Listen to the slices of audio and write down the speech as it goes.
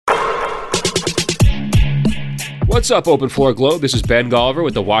What's up, Open Floor Globe? This is Ben Golliver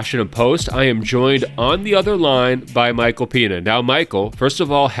with the Washington Post. I am joined on the other line by Michael Pina. Now, Michael, first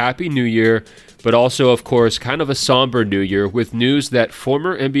of all, Happy New Year, but also, of course, kind of a somber New Year with news that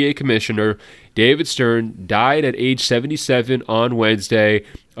former NBA Commissioner David Stern died at age 77 on Wednesday,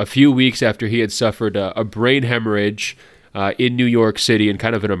 a few weeks after he had suffered a brain hemorrhage in New York City in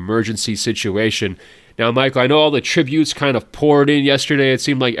kind of an emergency situation. Now, Michael, I know all the tributes kind of poured in yesterday. It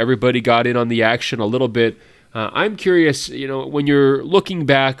seemed like everybody got in on the action a little bit. I'm curious, when you're looking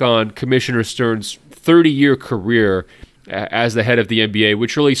back on Commissioner Stern's 30-year career as the head of the NBA,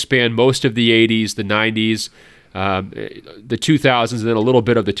 which really spanned most of the 80s, the 90s, the 2000s, and then a little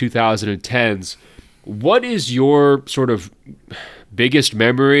bit of the 2010s, what is your sort of biggest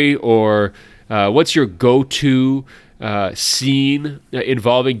memory, or what's your go-to scene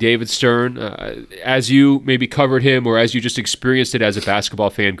involving David Stern as you maybe covered him or as you just experienced it as a basketball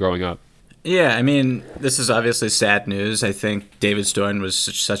fan growing up? Yeah, I mean, this is obviously sad news. I think David Stern was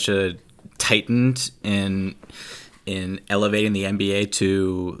such a titan in elevating the NBA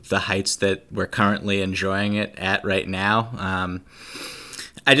to the heights that we're currently enjoying it at right now.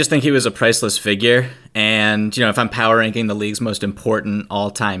 I just think he was a priceless figure. And, if I'm power ranking the league's most important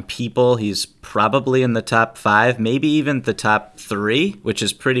all-time people, he's probably in the top 5, maybe even the top 3, which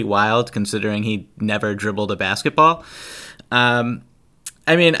is pretty wild considering he never dribbled a basketball.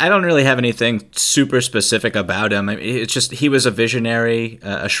 I mean, I don't really have anything super specific about him. I mean, it's just he was a visionary,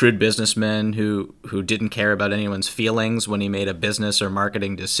 a shrewd businessman who didn't care about anyone's feelings when he made a business or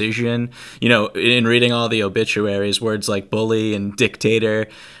marketing decision. In reading all the obituaries, words like bully and dictator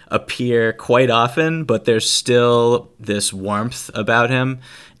appear quite often, but there's still this warmth about him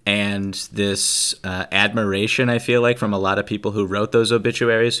and this admiration, I feel like, from a lot of people who wrote those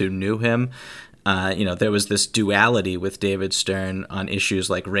obituaries, who knew him. There was this duality with David Stern on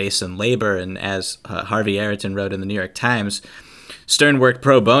issues like race and labor, and as Harvey Ayrton wrote in the New York Times, Stern worked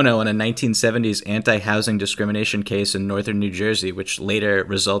pro bono on a 1970s anti-housing discrimination case in northern New Jersey, which later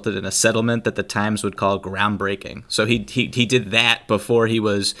resulted in a settlement that the Times would call groundbreaking. So he did that before he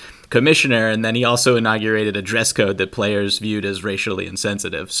was commissioner, and then he also inaugurated a dress code that players viewed as racially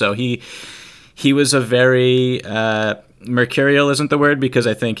insensitive. So he was a very... mercurial isn't the word, because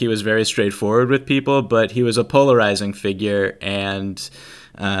I think he was very straightforward with people, but he was a polarizing figure, and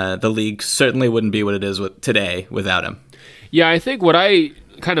the league certainly wouldn't be what it is today without him. Yeah, I think what I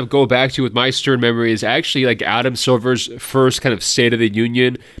kind of go back to with my Stern memory is actually like Adam Silver's first kind of State of the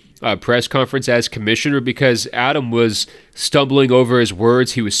Union press conference as commissioner, because Adam was stumbling over his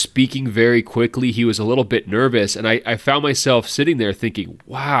words. He was speaking very quickly. He was a little bit nervous, and I found myself sitting there thinking,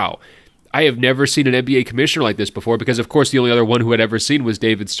 wow, I have never seen an NBA commissioner like this before, because, of course, the only other one who had ever seen was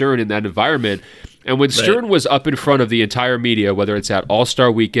David Stern in that environment. And when Stern was up in front of the entire media, whether it's at All-Star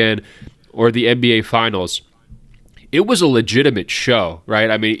Weekend or the NBA Finals, it was a legitimate show, right?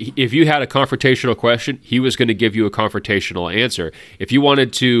 I mean, if you had a confrontational question, he was going to give you a confrontational answer. If you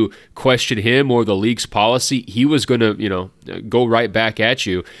wanted to question him or the league's policy, he was going to, go right back at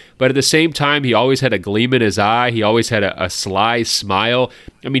you. But at the same time, he always had a gleam in his eye. He always had a sly smile.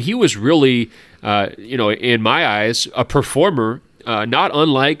 I mean, he was really, in my eyes, a performer, not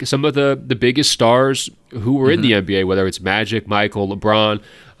unlike some of the biggest stars who were in the NBA, whether it's Magic, Michael, LeBron.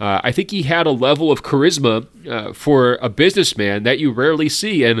 I think he had a level of charisma for a businessman that you rarely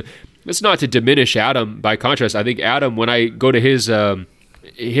see. And it's not to diminish Adam by contrast. I think Adam, when I go to his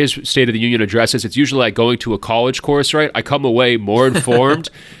State of the Union addresses, it's usually like going to a college course, right? I come away more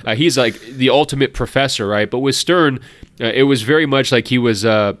informed. He's like the ultimate professor, right? But with Stern, it was very much like he was,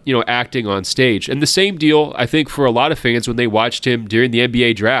 acting on stage. And the same deal, I think, for a lot of fans when they watched him during the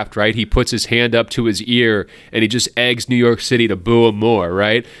NBA draft, right? He puts his hand up to his ear and he just eggs New York City to boo him more,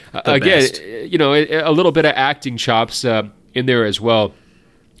 right? Again, a little bit of acting chops in there as well.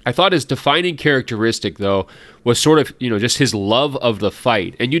 I thought his defining characteristic, though, was sort of, just his love of the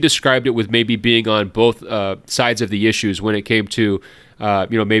fight. And you described it with maybe being on both sides of the issues when it came to,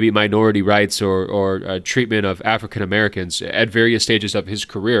 maybe minority rights or treatment of African Americans at various stages of his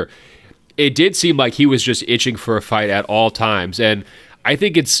career. It did seem like he was just itching for a fight at all times. And I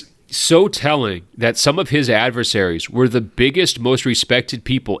think it's so telling that some of his adversaries were the biggest, most respected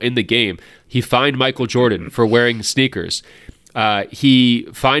people in the game. He fined Michael Jordan for wearing sneakers. He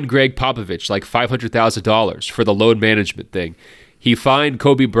fined Greg Popovich like $500,000 for the load management thing. He fined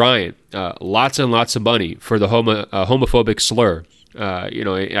Kobe Bryant lots and lots of money for the homophobic slur.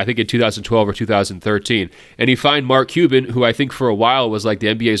 I think in 2012 or 2013. And he fined Mark Cuban, who I think for a while was like the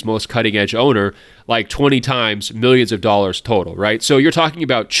NBA's most cutting-edge owner, like 20 times, millions of dollars total, right? So you're talking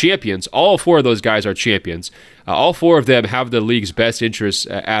about champions. All four of those guys are champions. All four of them have the league's best interests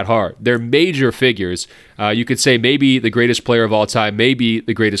at heart. They're major figures. You could say maybe the greatest player of all time, maybe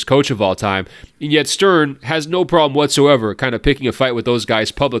the greatest coach of all time. And yet Stern has no problem whatsoever kind of picking a fight with those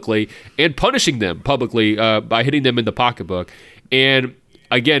guys publicly and punishing them publicly by hitting them in the pocketbook. And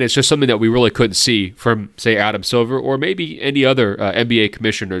again, it's just something that we really couldn't see from, say, Adam Silver or maybe any other NBA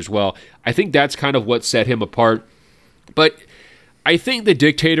commissioner as well. I think that's kind of what set him apart. But I think the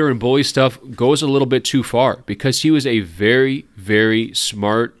dictator and bully stuff goes a little bit too far because he was a very, very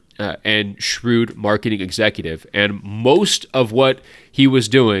smart and shrewd marketing executive. And most of what he was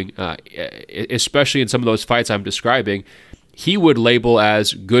doing, especially in some of those fights I'm describing, he would label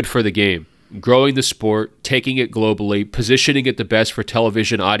as good for the game. Growing the sport, taking it globally, positioning it the best for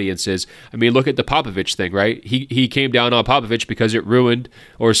television audiences. I mean, look at the Popovich thing, right? He came down on Popovich because it ruined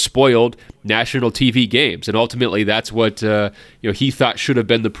or spoiled national TV games, and ultimately that's what he thought should have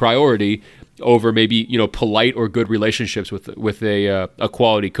been the priority over maybe polite or good relationships with a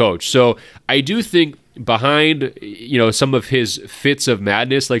quality coach. So I do think behind some of his fits of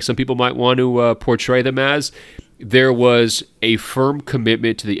madness, like some people might want to portray them as, there was a firm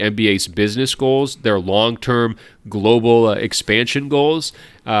commitment to the NBA's business goals, their long-term global expansion goals.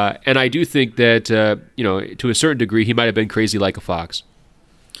 And I do think that, to a certain degree, he might have been crazy like a fox.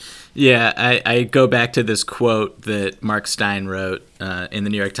 Yeah, I go back to this quote that Mark Stein wrote in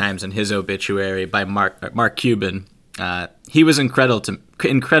the New York Times in his obituary by Mark Cuban. He was incredible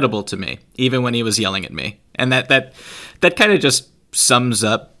to me, even when he was yelling at me. And that kind of just sums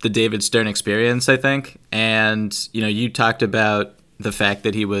up the David Stern experience, I think. And, you talked about the fact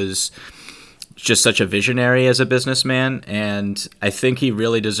that he was just such a visionary as a businessman. And I think he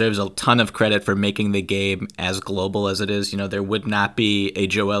really deserves a ton of credit for making the game as global as it is. There would not be a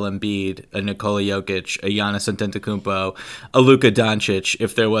Joel Embiid, a Nikola Jokic, a Giannis Antetokounmpo, a Luka Doncic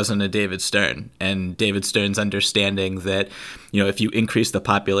if there wasn't a David Stern. And David Stern's understanding that, if you increase the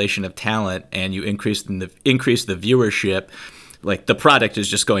population of talent and you increase the viewership, like the product is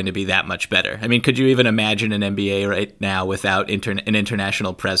just going to be that much better. I mean, could you even imagine an NBA right now without an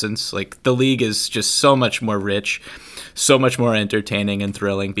international presence? Like the league is just so much more rich, so much more entertaining and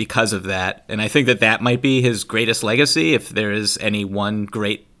thrilling because of that. And I think that might be his greatest legacy, if there is any one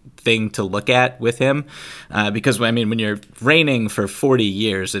great thing to look at with him, because when you're reigning for 40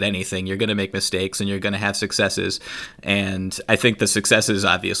 years at anything, you're going to make mistakes and you're going to have successes, and I think the successes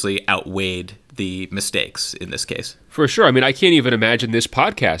obviously outweighed the mistakes in this case. For sure. I mean, I can't even imagine this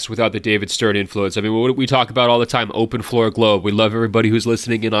podcast without the David Stern influence. I mean, what we talk about all the time, Open Floor Globe. We love everybody who's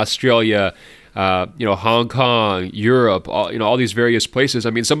listening in Australia, Hong Kong, Europe, all these various places. I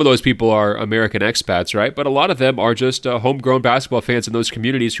mean, some of those people are American expats, right? But a lot of them are just homegrown basketball fans in those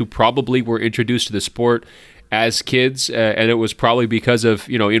communities who probably were introduced to the sport as kids, and it was probably because of,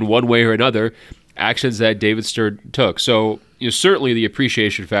 in one way or another, actions that David Stern took. So certainly the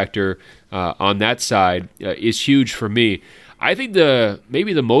appreciation factor on that side is huge for me. I think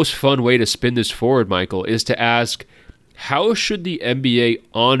maybe the most fun way to spin this forward, Michael, is to ask, how should the NBA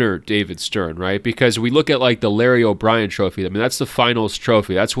honor David Stern, right? Because we look at like the Larry O'Brien trophy. I mean, that's the finals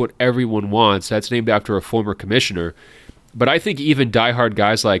trophy. That's what everyone wants. That's named after a former commissioner. But I think even diehard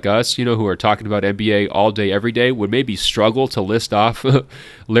guys like us, who are talking about NBA all day, every day, would maybe struggle to list off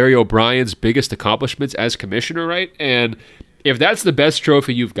Larry O'Brien's biggest accomplishments as commissioner, right? And if that's the best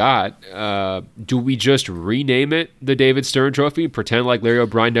trophy you've got, do we just rename it the David Stern Trophy, pretend like Larry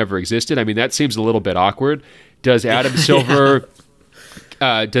O'Brien never existed? I mean, that seems a little bit awkward. Does Adam Silver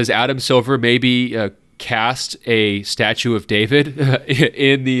maybe cast a statue of David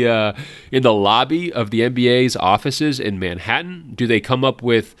in the lobby of the NBA's offices in Manhattan? Do they come up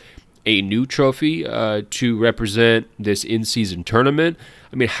with a new trophy to represent this in-season tournament?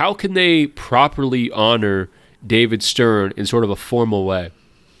 I mean, how can they properly honor David Stern in sort of a formal way?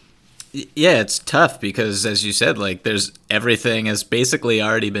 Yeah, it's tough because, as you said, like everything has basically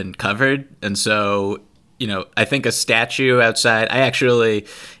already been covered, and so I think a statue outside. I actually,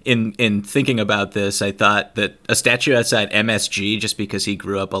 in thinking about this, I thought that a statue outside MSG, just because he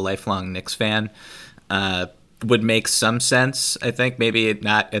grew up a lifelong Knicks fan, would make some sense. I think maybe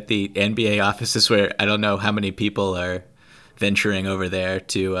not at the NBA offices, where I don't know how many people are venturing over there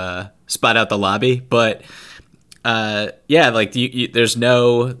to spot out the lobby, but. There's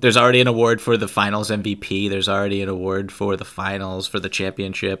already an award for the finals MVP. There's already an award for the finals, for the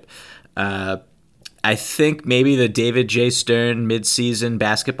championship. I think maybe the David J. Stern midseason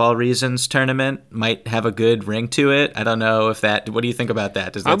basketball reasons tournament might have a good ring to it. I don't know if that. What do you think about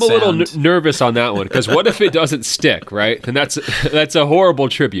that? Does that I'm a little nervous on that one because what if it doesn't stick, right? And that's a horrible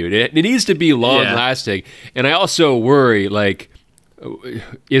tribute. It needs to be long lasting, and I also worry like,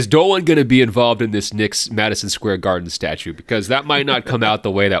 is Dolan going to be involved in this Knicks Madison Square Garden statue? Because that might not come out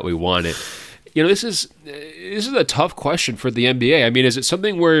the way that we want it. This is a tough question for the NBA. I mean, is it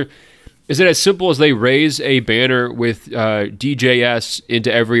something where is it as simple as they raise a banner with DJS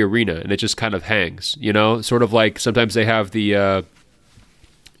into every arena and it just kind of hangs? Sort of like sometimes they have the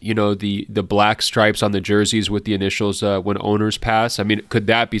the black stripes on the jerseys with the initials when owners pass. I mean, could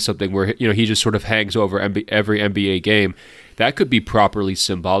that be something where he just sort of hangs over every NBA game? That could be properly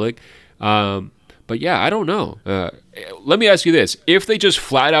symbolic. But yeah, I don't know. Let me ask you this. If they just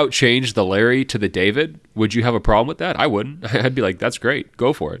flat out changed the Larry to the David, would you have a problem with that? I wouldn't. I'd be like, that's great.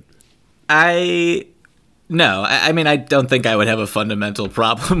 Go for it. No. I mean, I don't think I would have a fundamental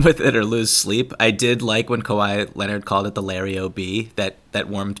problem with it or lose sleep. I did like when Kawhi Leonard called it the Larry O.B. That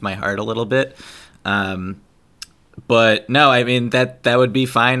warmed my heart a little bit. But no, I mean, that would be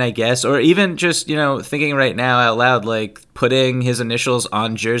fine, I guess. Or even just, thinking right now out loud, like putting his initials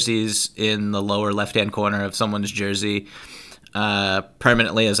on jerseys in the lower left-hand corner of someone's jersey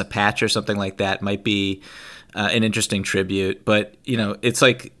permanently as a patch or something like that might be an interesting tribute. But, it's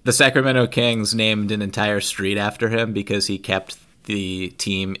like the Sacramento Kings named an entire street after him because he kept the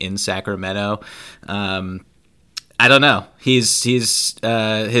team in Sacramento. I don't know. His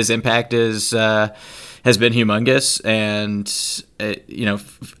impact has been humongous, and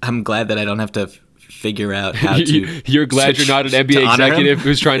I'm glad that I don't have to figure out how to. You're glad you're not an NBA executive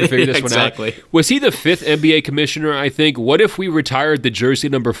who's trying to figure this exactly. one out. Was he the 5th NBA commissioner? I think. What if we retired the jersey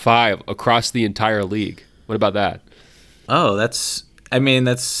number 5 across the entire league? What about that? Oh, that's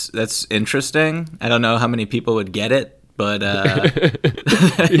interesting. I don't know how many people would get it. But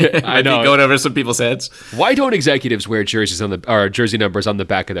I know going over some people's heads. Why don't executives wear jersey numbers on the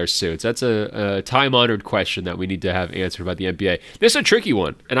back of their suits? That's a time-honored question that we need to have answered by the NBA. This is a tricky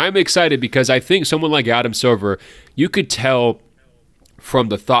one, and I'm excited because I think someone like Adam Silver, you could tell from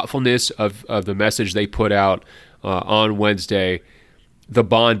the thoughtfulness of the message they put out on Wednesday, the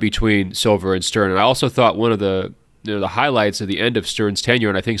bond between Silver and Stern. And I also thought one of the highlights of the end of Stern's tenure,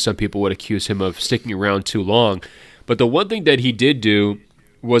 and I think some people would accuse him of sticking around too long. But the one thing that he did do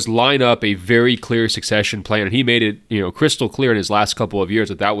was line up a very clear succession plan, and he made it, crystal clear in his last couple of years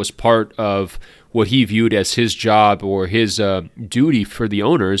that was part of what he viewed as his job or his duty for the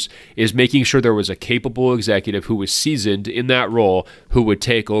owners, is making sure there was a capable executive who was seasoned in that role who would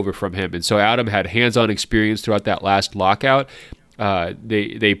take over from him. And so Adam had hands-on experience throughout that last lockout.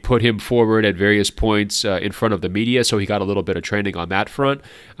 They put him forward at various points in front of the media, so he got a little bit of training on that front.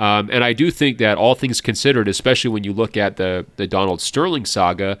 And I do think that all things considered, especially when you look at the Donald Sterling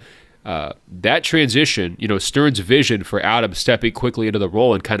saga, that transition, Stern's vision for Adam stepping quickly into the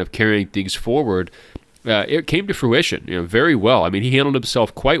role and kind of carrying things forward, it came to fruition, very well. I mean, he handled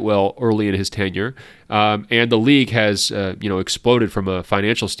himself quite well early in his tenure, and the league has, exploded from a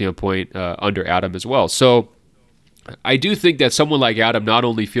financial standpoint under Adam as well. So I do think that someone like Adam not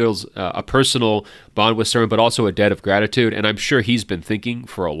only feels a personal bond with Stern, but also a debt of gratitude. And I'm sure he's been thinking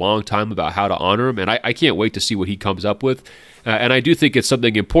for a long time about how to honor him. And I can't wait to see what he comes up with. And I do think it's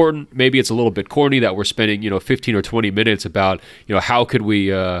something important. Maybe it's a little bit corny that we're spending, 15 or 20 minutes about, how could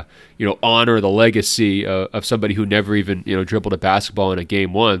we, honor the legacy of somebody who never even, dribbled a basketball in a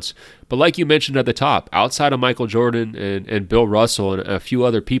game once. But like you mentioned at the top, outside of Michael Jordan and Bill Russell and a few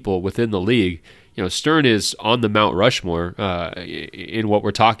other people within the league, Stern is on the Mount Rushmore in what we're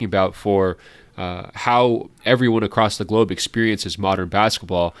talking about for how everyone across the globe experiences modern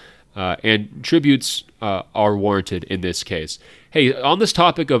basketball, and tributes are warranted in this case. Hey, on this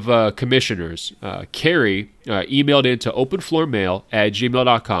topic of commissioners, Kerry emailed into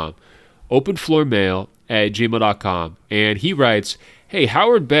openfloormail@gmail.com, openfloormail@gmail.com, and he writes, "Hey,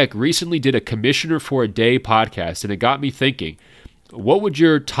 Howard Beck recently did a Commissioner for a Day podcast, and it got me thinking. What would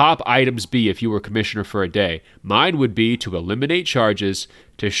your top items be if you were commissioner for a day? Mine would be to eliminate charges,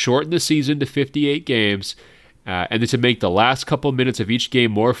 to shorten the season to 58 games, and then to make the last couple minutes of each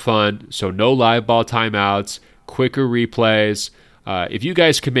game more fun, so no live ball timeouts, quicker replays. If you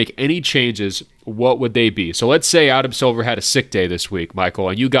guys could make any changes, what would they be?" So let's say Adam Silver had a sick day this week, Michael,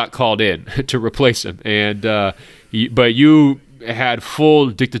 and you got called in to replace him, but you had full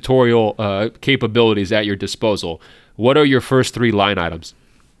dictatorial capabilities at your disposal. What are your first 3 line items?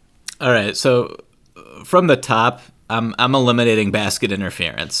 All right, so from the top, I'm eliminating basket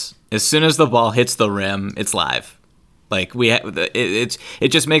interference. As soon as the ball hits the rim, it's live. Like it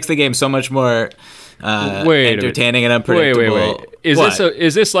just makes the game so much more entertaining and Wait. unpredictable.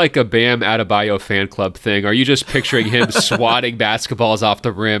 Is this like a Bam Adebayo fan club thing? Are you just picturing him swatting basketballs off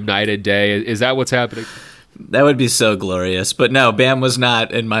the rim night and day? Is that what's happening? That would be so glorious. But no, Bam was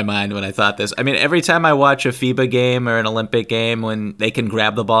not in my mind when I thought this. I mean, every time I watch a FIBA game or an Olympic game when they can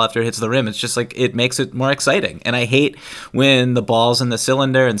grab the ball after it hits the rim, it's just like it makes it more exciting. And I hate when the ball's in the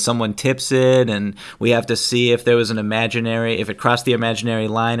cylinder and someone tips it and we have to see if there was if it crossed the imaginary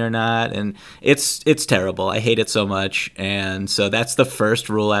line or not. And it's terrible. I hate it so much. And so that's the first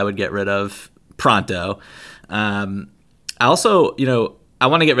rule I would get rid of pronto. I also, I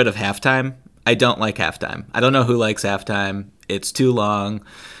want to get rid of halftime. I don't like halftime. I don't know who likes halftime. It's too long.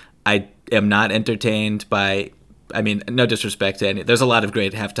 I am not entertained by, no disrespect to any. There's a lot of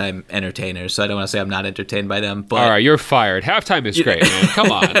great halftime entertainers, so I don't want to say I'm not entertained by them. But all right, you're fired. Halftime is great, man.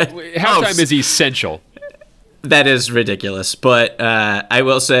 Come on. Halftime is essential. That is ridiculous. But I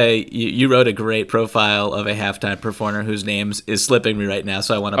will say you wrote a great profile of a halftime performer whose name is slipping me right now,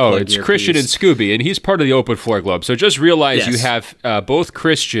 so I want to plug your piece. It's Christian and Scooby, and he's part of the Open Floor Globe. So just realize you have both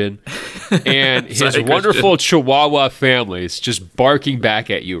Christian and his wonderful Chihuahua families just barking back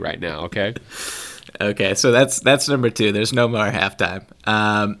at you right now, okay? Okay, so that's number 2. There's no more halftime.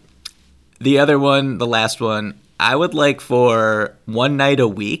 The other one, the last one, I would like for one night a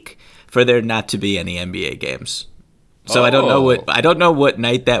week for there not to be any NBA games. So I don't know what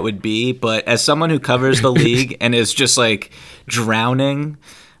night that would be, but as someone who covers the league and is just like drowning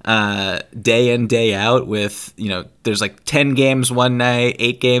day in, day out with, there's like 10 games one night,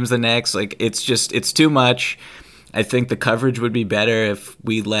 8 games the next, like it's too much. I think the coverage would be better if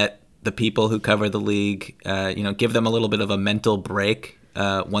we let the people who cover the league, give them a little bit of a mental break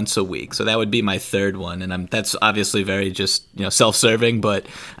once a week. So that would be my third one, and that's obviously very just self-serving, but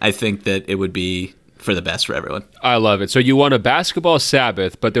I think that it would be for the best for everyone. I love it. So you want a basketball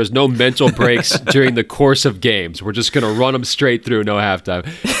Sabbath, but there's no mental breaks during the course of games. We're just going to run them straight through, no halftime.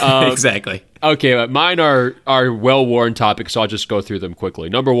 Exactly. Okay, but mine are well-worn topics, so I'll just go through them quickly.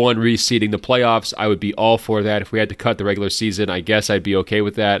 Number 1, reseeding the playoffs. I would be all for that. If we had to cut the regular season, I guess I'd be okay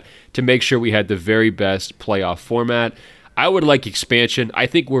with that to make sure we had the very best playoff format. I would like expansion. I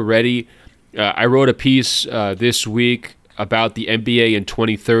think we're ready. I wrote a piece this week about the NBA in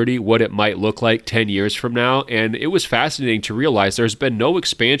 2030, what it might look like 10 years from now, and it was fascinating to realize there's been no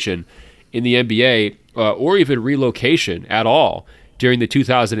expansion in the NBA or even relocation at all during the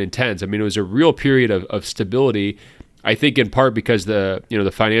 2010s. I mean, it was a real period of stability, I think in part because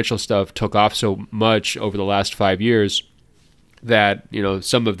the financial stuff took off so much over the last 5 years that,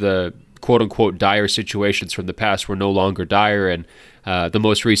 some of the quote-unquote dire situations from the past were no longer dire, and the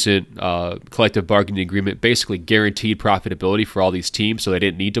most recent collective bargaining agreement basically guaranteed profitability for all these teams, so they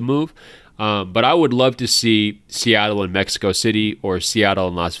didn't need to move. But I would love to see Seattle and Mexico City, or Seattle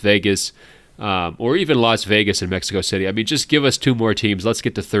and Las Vegas, or even Las Vegas and Mexico City. I mean, just give us 2 more teams. Let's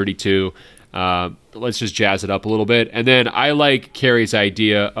get to 32. Let's just jazz it up a little bit. And then I like Kerry's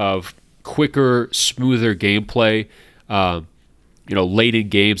idea of quicker, smoother gameplay, late in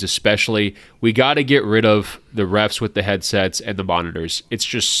games especially. We got to get rid of the refs with the headsets and the monitors. It's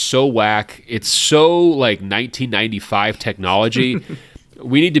just so whack. It's so like 1995 technology.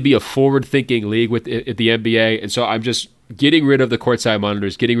 We need to be a forward-thinking league with the NBA, and so I'm just getting rid of the courtside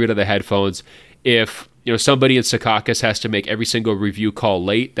monitors, getting rid of the headphones. If somebody in Secaucus has to make every single review call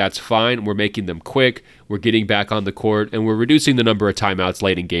late, that's fine. We're making them quick. We're getting back on the court, and we're reducing the number of timeouts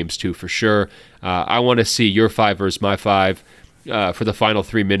late in games too, for sure. I want to see your 5 versus my 5. For the final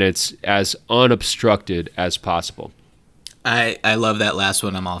 3 minutes as unobstructed as possible. I love that last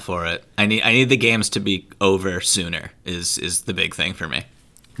one. I'm all for it. I need the games to be over sooner is the big thing for me.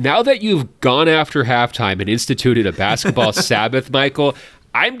 Now that you've gone after halftime and instituted a basketball Sabbath, Michael,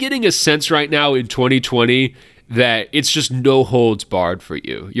 I'm getting a sense right now in 2020 that it's just no holds barred for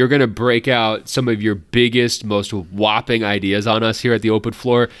you. You're going to break out some of your biggest, most whopping ideas on us here at the Open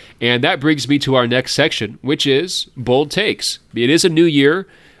Floor. And that brings me to our next section, which is Bold Takes. It is a new year.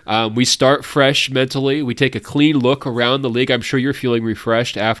 We start fresh mentally. We take a clean look around the league. I'm sure you're feeling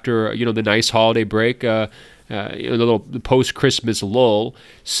refreshed after, the nice holiday break, the little post-Christmas lull.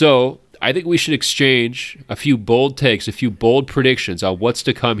 So I think we should exchange a few bold takes, a few bold predictions on what's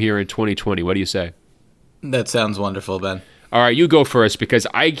to come here in 2020. What do you say? That sounds wonderful, Ben. All right, you go first because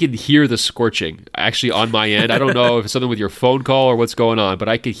I can hear the scorching actually on my end. I don't know if it's something with your phone call or what's going on, but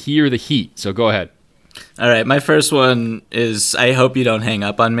I can hear the heat. So go ahead. All right, my first one is, I hope you don't hang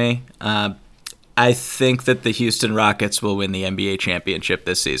up on me. I think that the Houston Rockets will win the NBA championship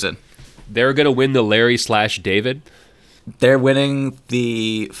this season. They're going to win the Larry/David? They're winning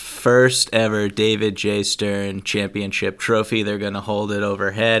the first ever David J. Stern championship trophy. They're going to hold it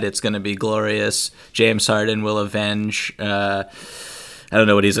overhead. It's going to be glorious. James Harden will avenge. I don't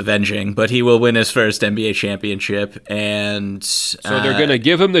know what he's avenging, but he will win his first NBA championship. And so they're going to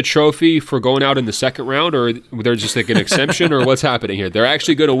give him the trophy for going out in the second round, or they're just like an exemption, or what's happening here? They're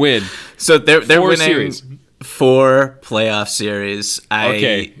actually going to win. So they're winning series. 4 playoff series.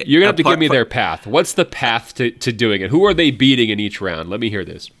 Okay, you're going to have to give me their path. What's the path to doing it? Who are they beating in each round? Let me hear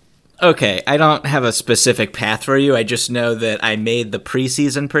this. Okay, I don't have a specific path for you. I just know that I made the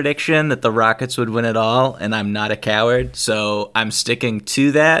preseason prediction that the Rockets would win it all, and I'm not a coward, so I'm sticking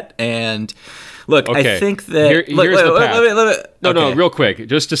to that. And look, okay. I think that... Here's the path. No, real quick,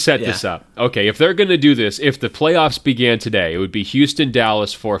 just to set this up. Okay, if they're going to do this, if the playoffs began today, it would be Houston,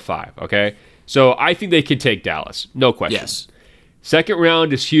 Dallas, 4-5, okay? So I think they can take Dallas, no question. Yes. Second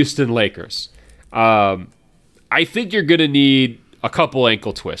round is Houston, Lakers. I think you're going to need a couple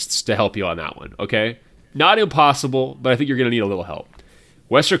ankle twists to help you on that one, okay? Not impossible, but I think you're going to need a little help.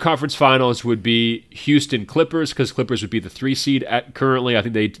 Western Conference Finals would be Houston Clippers, because Clippers would be the 3 seed currently. I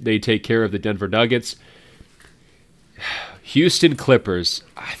think they take care of the Denver Nuggets. Houston Clippers,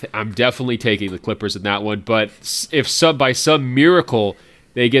 I'm definitely taking the Clippers in that one, but if by some miracle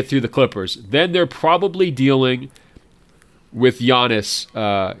they get through the Clippers, then they're probably dealing with Giannis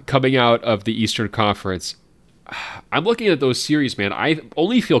coming out of the Eastern Conference. I'm looking at those series, man. I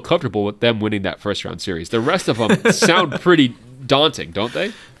only feel comfortable with them winning that first round series. The rest of them sound pretty daunting, don't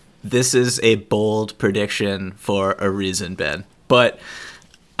they? This is a bold prediction for a reason, Ben. But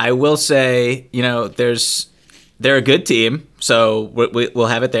I will say, they're a good team, so we'll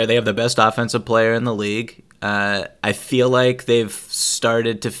have it there. They have the best offensive player in the league. I feel like they've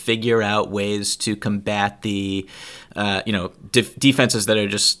started to figure out ways to combat the, defenses that are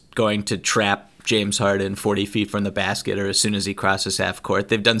just going to trap James Harden 40 feet from the basket or as soon as he crosses half court.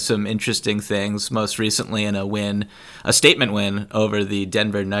 They've done some interesting things, most recently in a statement win over the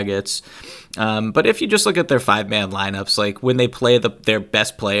Denver Nuggets. But if you just look at their 5-man lineups, like when they play their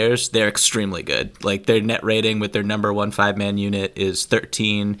best players, they're extremely good. Like their net rating with their number 1 5-man unit is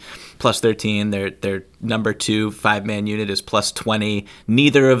 13, plus 13. Their number 2 5-man unit is plus 20.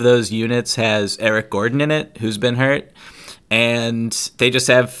 Neither of those units has Eric Gordon in it, who's been hurt. And they just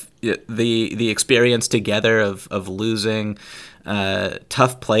have the experience together of losing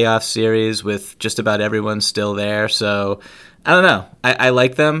tough playoff series with just about everyone still there. So I don't know. I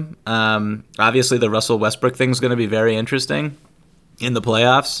like them. Obviously, the Russell Westbrook thing is going to be very interesting in the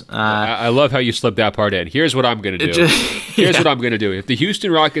playoffs. I love how you slipped that part in. Here's what I'm going to do. Here's what I'm going to do. If the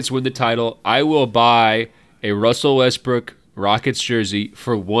Houston Rockets win the title, I will buy a Russell Westbrook Rockets jersey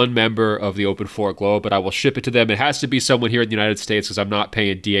for one member of the Open Floor Globe, but I will ship it to them. It has to be someone here in the United States because I'm not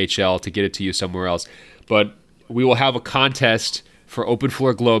paying DHL to get it to you somewhere else. But we will have a contest for Open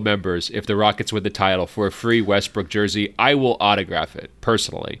Floor Globe members if the Rockets win the title for a free Westbrook jersey. I will autograph it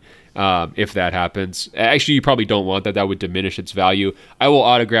personally if that happens. Actually, you probably don't want that. That would diminish its value. I will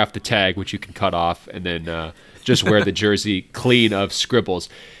autograph the tag, which you can cut off, and then just wear the jersey clean of scribbles.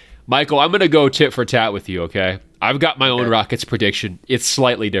 Michael, I'm going to go tit for tat with you, okay? I've got my own Rockets prediction. It's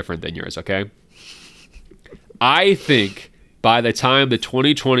slightly different than yours, okay? I think by the time the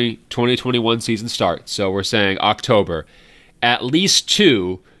 2020-2021 season starts, so we're saying October, at least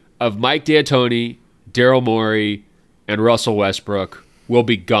 2 of Mike D'Antoni, Daryl Morey, and Russell Westbrook will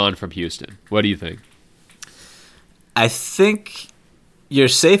be gone from Houston. What do you think? I think you're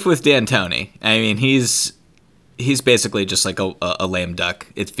safe with D'Antoni. I mean, he's basically just like a lame duck,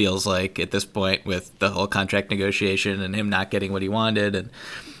 it feels like, at this point, with the whole contract negotiation and him not getting what he wanted. And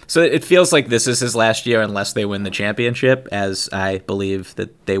so it feels like this is his last year unless they win the championship, as I believe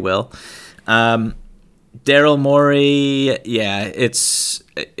that they will. Daryl Morey, yeah, it's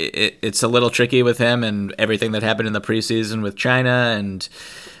a little tricky with him and everything that happened in the preseason with China and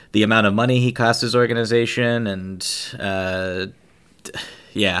the amount of money he cost his organization and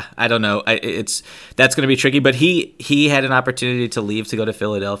yeah, I don't know. That's going to be tricky. But he had an opportunity to leave to go to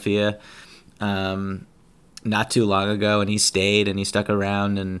Philadelphia not too long ago, and he stayed and he stuck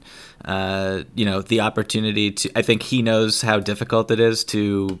around. And the opportunity to, I think he knows how difficult it is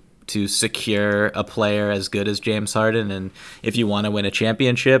to secure a player as good as James Harden. And if you want to win a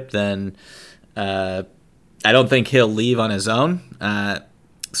championship, then I don't think he'll leave on his own.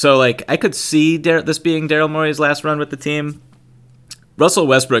 So like I could see this being Daryl Morey's last run with the team. Russell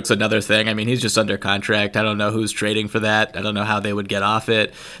Westbrook's another thing. I mean, he's just under contract. I don't know who's trading for that. I don't know how they would get off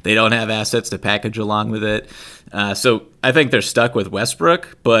it. They don't have assets to package along with it. So I think they're stuck with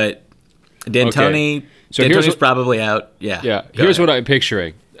Westbrook, but D'Antoni, okay. So D'Antoni's probably out. Yeah. Here's what I'm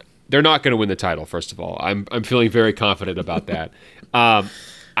picturing. they're not going to win the title. First of all, I'm feeling very confident about that.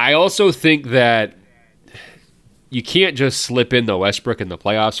 I also think that you can't just slip in the Westbrook and the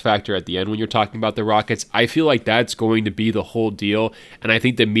playoffs factor at the end when you're talking about the Rockets. I feel like that's going to be the whole deal, and I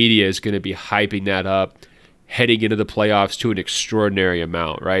think the media is going to be hyping that up heading into the playoffs to an extraordinary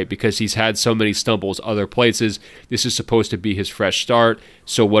amount, right? Because he's had so many stumbles other places. This is supposed to be his fresh start,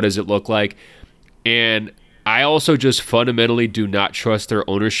 so what does it look like? And I also just fundamentally do not trust their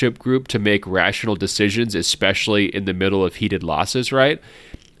ownership group to make rational decisions, especially in the middle of heated losses, right?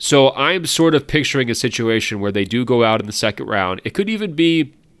 So I'm sort of picturing a situation where they do go out in the second round. It could even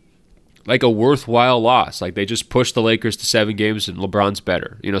be like a worthwhile loss. Like they just push the Lakers to 7 games and LeBron's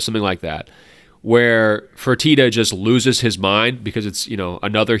better, something like that. Where Fertitta just loses his mind because it's,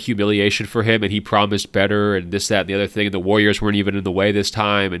 another humiliation for him and he promised better and this, that, and the other thing. And the Warriors weren't even in the way this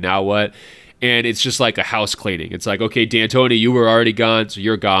time. And now what? And it's just like a house cleaning. It's like, okay, D'Antoni, you were already gone, so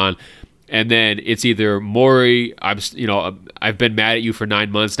you're gone. And then it's either Morey, I've been mad at you for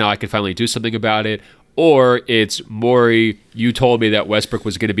 9 months, now I can finally do something about it. Or it's Morey, you told me that Westbrook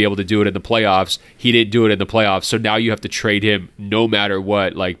was going to be able to do it in the playoffs. He didn't do it in the playoffs, so now you have to trade him no matter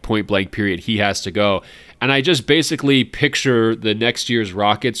what, like point blank period, he has to go. And I just basically picture the next year's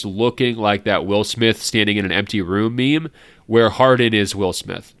Rockets looking like that Will Smith standing in an empty room meme where Harden is Will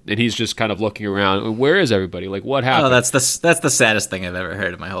Smith. And he's just kind of looking around. Where is everybody? Like, what happened? Oh, that's the saddest thing I've ever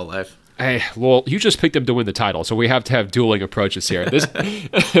heard in my whole life. Hey, well, you just picked them to win the title, so we have to have dueling approaches here.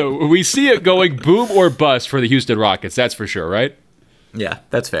 We see it going boom or bust for the Houston Rockets, that's for sure, right? Yeah,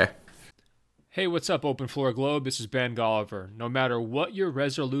 that's fair. Hey, what's up, Open Floor Globe? This is Ben Golliver. No matter what your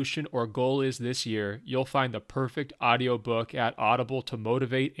resolution or goal is this year, you'll find the perfect audiobook at Audible to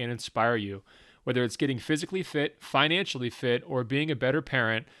motivate and inspire you. Whether it's getting physically fit, financially fit, or being a better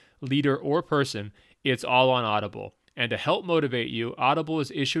parent, leader, or person, it's all on Audible. And to help motivate you, Audible is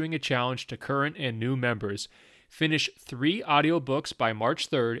issuing a challenge to current and new members. Finish 3 audiobooks by March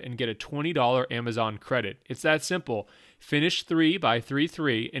 3rd and get a $20 Amazon credit. It's that simple. Finish 3 by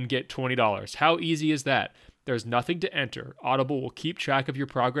 3/3 and get $20. How easy is that? There's nothing to enter. Audible will keep track of your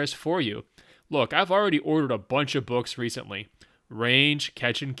progress for you. Look, I've already ordered a bunch of books recently. Range,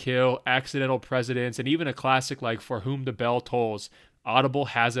 Catch and Kill, Accidental Presidents, and even a classic like For Whom the Bell Tolls. Audible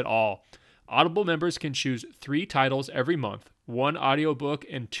has it all. Audible members can choose 3 titles every month, 1 audiobook,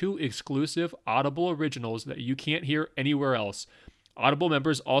 and 2 exclusive Audible originals that you can't hear anywhere else. Audible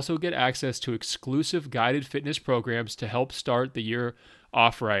members also get access to exclusive guided fitness programs to help start the year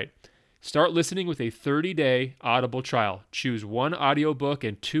off right. Start listening with a 30-day Audible trial. Choose 1 audiobook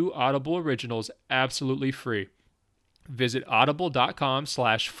and 2 Audible originals absolutely free. Visit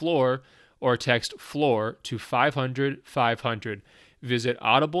audible.com/floor or text floor to 500-500. Visit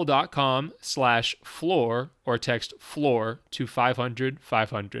audible.com/floor or text floor to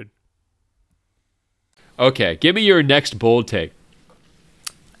 500-500. Okay, give me your next bold take.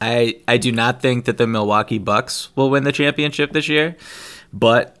 I do not think that the Milwaukee Bucks will win the championship this year,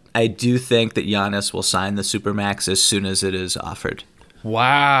 but I do think that Giannis will sign the Supermax as soon as it is offered.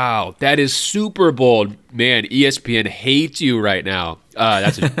 Wow, that is super bold. Man, ESPN hates you right now.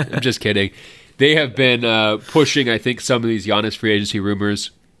 I'm just kidding. They have been pushing, I think, some of these Giannis free agency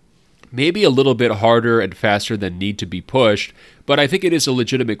rumors maybe a little bit harder and faster than need to be pushed, but I think it is a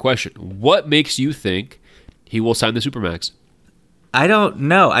legitimate question. What makes you think he will sign the Supermax? I don't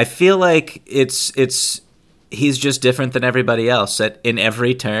know. I feel like he's just different than everybody else. In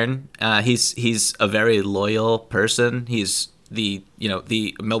every turn, he's a very loyal person. He's the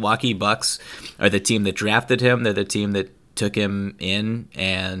Milwaukee Bucks are the team that drafted him. They're the team that took him in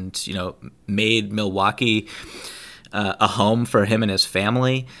and made Milwaukee a home for him and his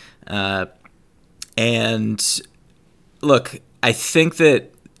family. And look, I think that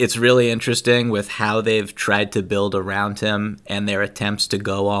it's really interesting with how they've tried to build around him and their attempts to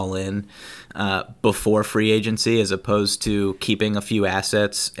go all in before free agency, as opposed to keeping a few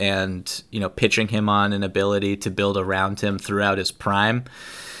assets and pitching him on an ability to build around him throughout his prime.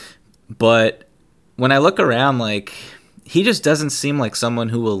 But when I look around, he just doesn't seem like someone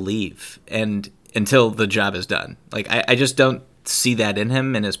who will leave until the job is done. I just don't see that in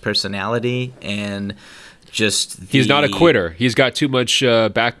him and his personality, and he's not a quitter. He's got too much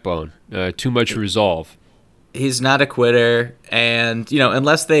backbone, too much resolve. He's not a quitter, and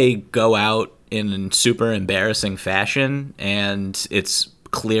unless they go out in super embarrassing fashion and it's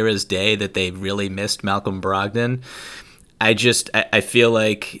clear as day that they really missed Malcolm Brogdon, I feel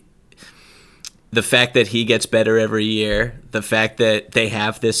like the fact that he gets better every year, the fact that they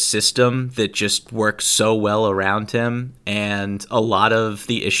have this system that just works so well around him, and a lot of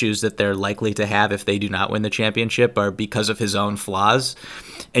the issues that they're likely to have if they do not win the championship are because of his own flaws.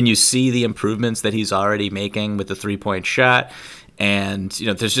 And you see the improvements that he's already making with the three-point shot. And,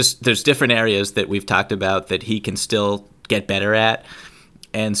 there's different areas that we've talked about that he can still get better at.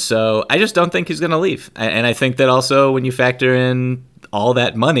 And so I just don't think he's going to leave. And I think that also when you factor in all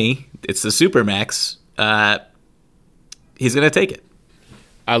that money, it's the Supermax, he's going to take it.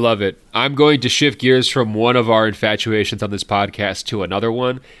 I love it. I'm going to shift gears from one of our infatuations on this podcast to another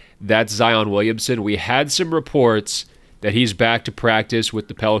one. That's Zion Williamson. We had some reports that he's back to practice with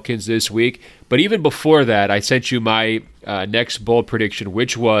the Pelicans this week. But even before that, I sent you my next bold prediction,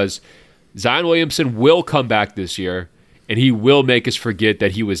 which was Zion Williamson will come back this year, and he will make us forget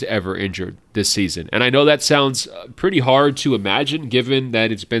that he was ever injured this season. And I know that sounds pretty hard to imagine, given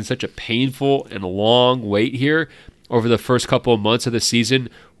that it's been such a painful and long wait here over the first couple of months of the season.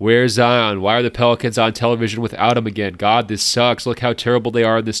 Where's Zion? Why are the Pelicans on television without him again? God, this sucks. Look how terrible they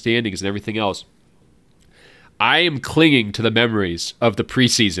are in the standings and everything else. I am clinging to the memories of the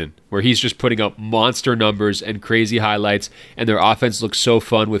preseason where he's just putting up monster numbers and crazy highlights, and their offense looks so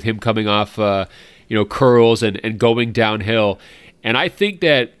fun with him coming off curls and going downhill. And I think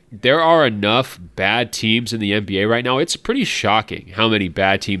that there are enough bad teams in the NBA right now. It's pretty shocking how many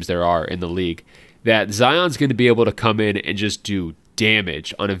bad teams there are in the league, that Zion's going to be able to come in and just do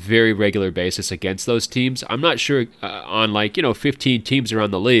damage on a very regular basis against those teams. I'm not sure on 15 teams around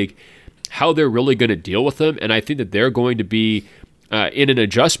the league how they're really going to deal with them. And I think that they're going to be in an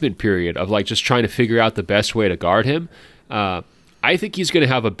adjustment period of just trying to figure out the best way to guard him. I think he's going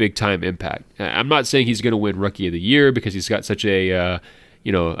to have a big time impact. I'm not saying he's going to win Rookie of the Year because he's got such a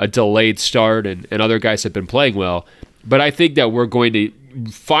delayed start and other guys have been playing well. But I think that we're going to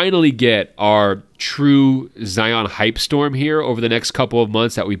finally get our true Zion hype storm here over the next couple of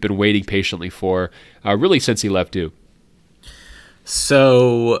months that we've been waiting patiently for, really since he left Duke.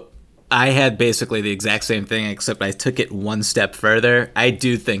 So I had basically the exact same thing, except I took it one step further. I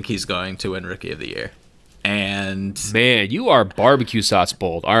do think he's going to win Rookie of the Year. And man, you are barbecue sauce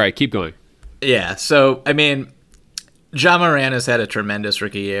bold. All right, keep going. Yeah, so, Ja Morant has had a tremendous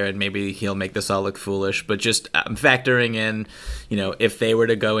rookie year, and maybe he'll make this all look foolish, but just factoring in, if they were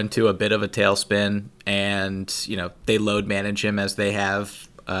to go into a bit of a tailspin and, they load manage him as they have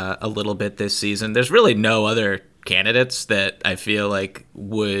a little bit this season, there's really no other candidates that I feel like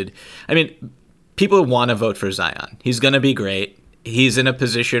would... people want to vote for Zion. He's going to be great. He's in a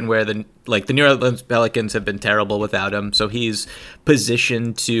position where the New Orleans Pelicans have been terrible without him, so he's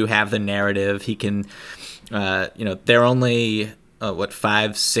positioned to have the narrative. He can... they're only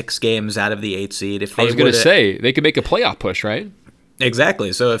 5-6 games out of the 8 seed. If they I was going to say they could make a playoff push, right?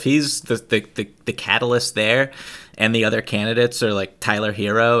 Exactly. So if he's the catalyst there, and the other candidates are like Tyler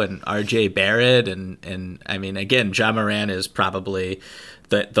Hero and R.J. Barrett, and again, Ja Morant is probably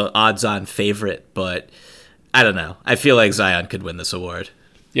the odds-on favorite, but I don't know. I feel like Zion could win this award.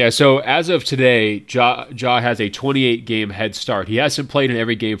 Yeah, so as of today, Ja has a 28-game head start. He hasn't played in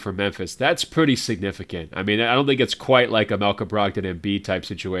every game for Memphis. That's pretty significant. I don't think it's quite like a Malcolm Brogdon and Embiid type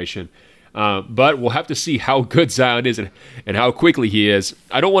situation. But we'll have to see how good Zion is and how quickly he is.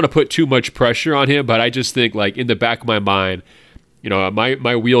 I don't want to put too much pressure on him, but I just think, in the back of my mind,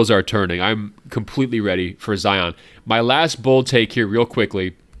 my wheels are turning. I'm completely ready for Zion. My last bold take here real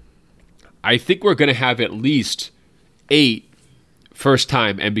quickly. I think we're going to have at least 8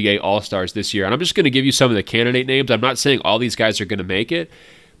 first-time NBA All-Stars this year. And I'm just going to give you some of the candidate names. I'm not saying all these guys are going to make it,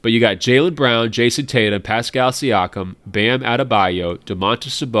 but you got Jaylen Brown, Jason Tatum, Pascal Siakam, Bam Adebayo,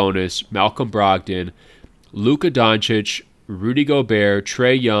 Domantas Sabonis, Malcolm Brogdon, Luka Doncic, Rudy Gobert,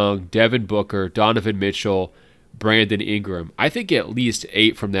 Trae Young, Devin Booker, Donovan Mitchell, Brandon Ingram. I think at least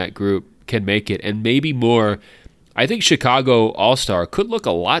 8 from that group can make it, and maybe more. I think Chicago All-Star could look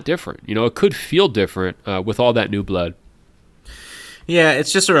a lot different. It could feel different with all that new blood. Yeah,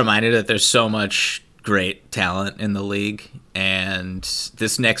 it's just a reminder that there's so much great talent in the league, and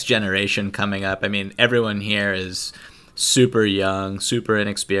this next generation coming up. Everyone here is super young, super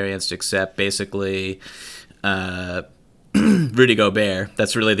inexperienced, except basically Rudy Gobert.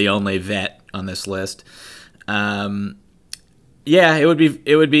 That's really the only vet on this list. Yeah, it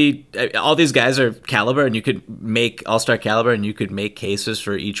would be all these guys are caliber, and you could make all-star caliber, and you could make cases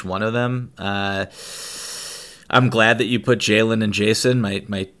for each one of them. I'm glad that you put Jalen and Jason,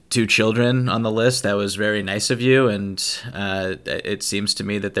 my two children, on the list. That was very nice of you, and it seems to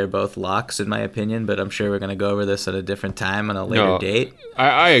me that they're both locks in my opinion, but I'm sure we're going to go over this at a different time on a later date.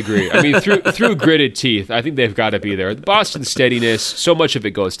 I agree. I mean, through gritted teeth, I think they've got to be there. Boston's steadiness, so much of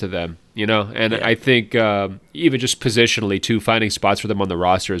it goes to them, and I think even just positionally too, finding spots for them on the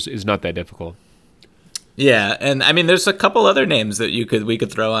roster is not that difficult. Yeah, and I mean, there's a couple other names that we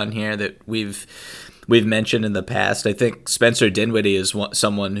could throw on here that we've mentioned in the past. I think Spencer Dinwiddie is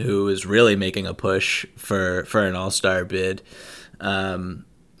someone who is really making a push for an all-star bid.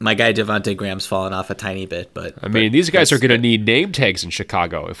 My guy Devontae Graham's fallen off a tiny bit, but I mean, these guys are going to need name tags in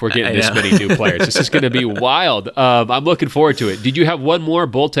Chicago if we're getting this many new players. This is going to be wild. I'm looking forward to it. Did you have one more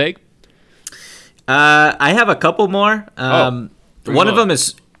bold take? I have a couple more. One of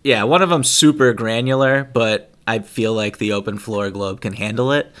them's super granular, but I feel like the Open Floor Globe can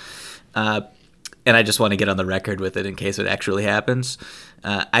handle it. And I just want to get on the record with it in case it actually happens.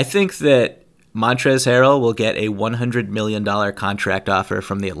 I think that Montrezl Harrell will get a $100 million contract offer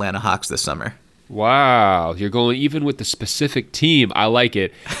from the Atlanta Hawks this summer. Wow, you're going even with the specific team. I like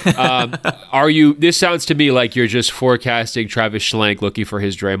it. This sounds to me like you're just forecasting Travis Schlenk looking for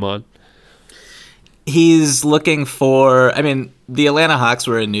his Draymond. He's looking for, the Atlanta Hawks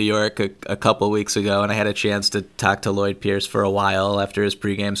were in New York a couple weeks ago, and I had a chance to talk to Lloyd Pierce for a while after his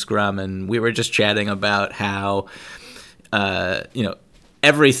pregame scrum, and we were just chatting about how,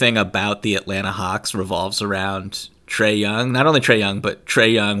 everything about the Atlanta Hawks revolves around Trae Young. Not only Trae Young, but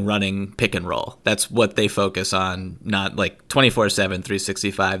Trae Young running pick and roll. That's what they focus on, not like 24/7,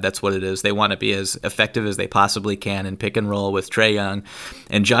 365. That's what it is. They want to be as effective as they possibly can in pick and roll with Trae Young.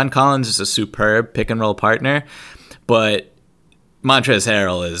 And John Collins is a superb pick and roll partner, but Montrezl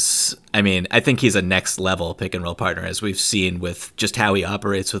Harrell is, I think he's a next level pick and roll partner, as we've seen with just how he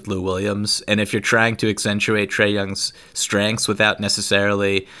operates with Lou Williams. And if you're trying to accentuate Trae Young's strengths without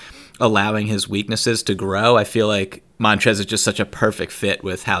necessarily allowing his weaknesses to grow, I feel like Montrez is just such a perfect fit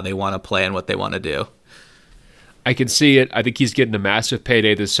with how they want to play and what they want to do. I can see it. I think he's getting a massive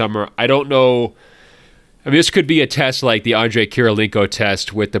payday this summer. I don't know. This could be a test like the Andre Kirilenko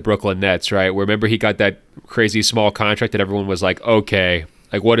test with the Brooklyn Nets, right? Where remember he got that crazy small contract that everyone was like, okay,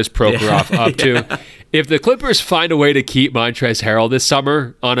 like what is Prokhorov up to? If the Clippers find a way to keep Montrezl Harrell this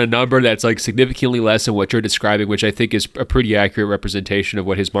summer on a number that's like significantly less than what you're describing, which I think is a pretty accurate representation of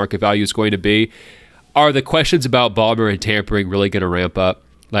what his market value is going to be, are the questions about Ballmer and tampering really going to ramp up?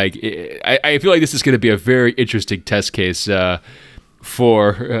 Like, I feel like this is going to be a very interesting test case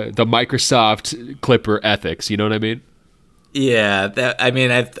for the Microsoft Clipper ethics. You know what I mean? Yeah,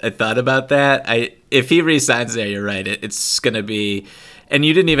 I thought about that. If he re-signs there, you're right. It's going to be, and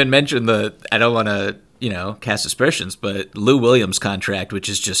you didn't even mention I don't want to, cast aspersions, but Lou Williams' contract, which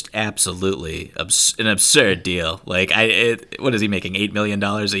is just absolutely an absurd deal. Like, what is he making? $8 million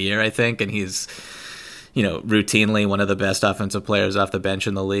a year, I think, and he's, routinely one of the best offensive players off the bench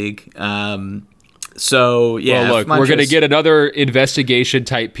in the league. So, yeah. Well, look, we're going to get another investigation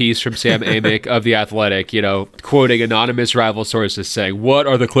type piece from Sam Amick of The Athletic, quoting anonymous rival sources saying, what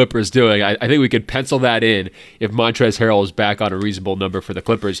are the Clippers doing? I think we could pencil that in if Montrezl Harrell is back on a reasonable number for the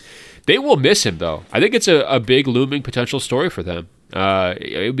Clippers. They will miss him, though. I think it's a big looming potential story for them.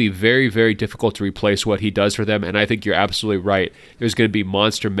 It would be very, very difficult to replace what he does for them, and I think you're absolutely right. There's going to be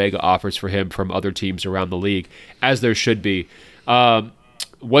monster mega offers for him from other teams around the league, as there should be.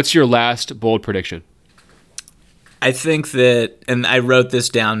 What's your last bold prediction? I think that, and I wrote this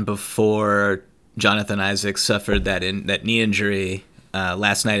down before Jonathan Isaac suffered that knee injury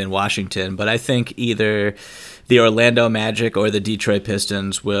last night in Washington, but I think either the Orlando Magic or the Detroit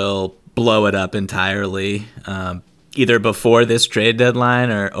Pistons will blow it up entirely, either before this trade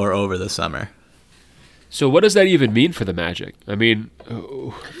deadline or over the summer. So what does that even mean for the Magic?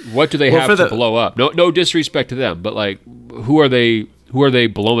 What do they have to blow up? No disrespect to them, but like, who are they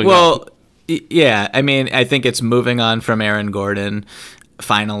blowing up? Well, yeah, I think it's moving on from Aaron Gordon,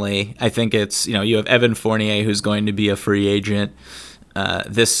 finally. I think it's, you have Evan Fournier, who's going to be a free agent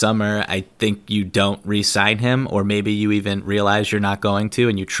this summer. I think you don't re-sign him, or maybe you even realize you're not going to,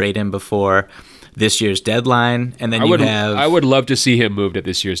 and you trade him before this year's deadline. And then I would love to see him moved at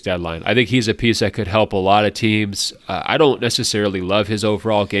this year's deadline. I think he's a piece that could help a lot of teams. I don't necessarily love his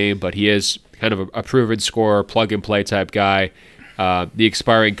overall game, but he is kind of a proven scorer, plug-and-play type guy. The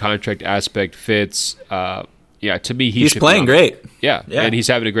expiring contract aspect fits. To me, he's playing great. Yeah, and he's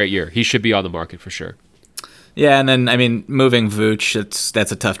having a great year. He should be on the market for sure. Yeah, and then, moving Vooch,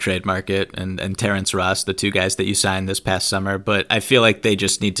 that's a tough trade market, and Terrence Ross, the two guys that you signed this past summer. But I feel like they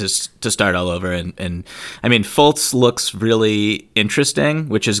just need to start all over. And Fultz looks really interesting,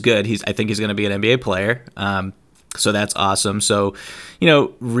 which is good. I think he's going to be an NBA player. So that's awesome. So,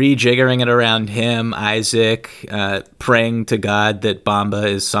 rejiggering it around him, Isaac, praying to God that Bamba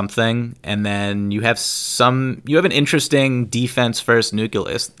is something, and then you have an interesting defense first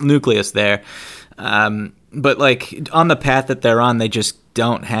nucleus there. But like on the path that they're on, they just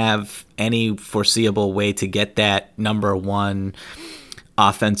don't have any foreseeable way to get that number one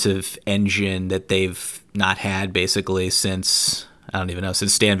offensive engine that they've not had basically since Stan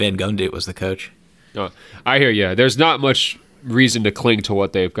Van Gundy was the coach. No, I hear you. There's not much reason to cling to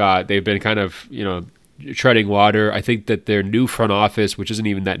what they've got. They've been kind of, treading water. I think that their new front office, which isn't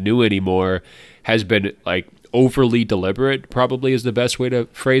even that new anymore, has been like overly deliberate, probably is the best way to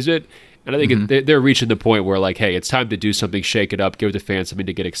phrase it. And I think they're reaching the point where like, hey, it's time to do something, shake it up, give the fans something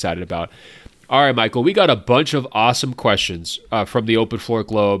to get excited about. All right, Michael, we got a bunch of awesome questions from the Open Floor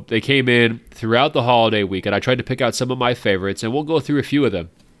Globe. They came in throughout the holiday week, and I tried to pick out some of my favorites, and we'll go through a few of them.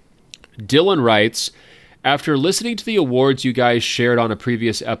 Dylan writes, after listening to the awards you guys shared on a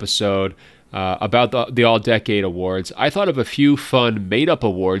previous episode about the All-Decade Awards, I thought of a few fun made-up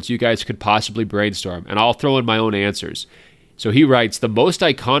awards you guys could possibly brainstorm, and I'll throw in my own answers. So he writes, the most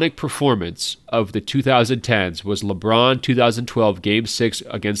iconic performance of the 2010s was LeBron 2012 Game 6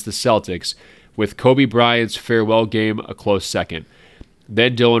 against the Celtics, with Kobe Bryant's farewell game a close second.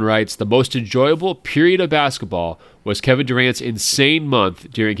 Then Dylan writes, the most enjoyable period of basketball was Kevin Durant's insane month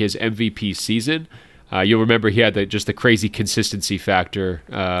during his MVP season. You'll remember he had just the crazy consistency factor,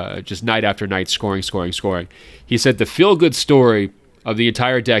 just night after night, scoring. He said the feel-good story of the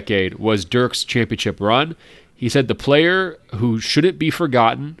entire decade was Dirk's championship run. He said the player who shouldn't be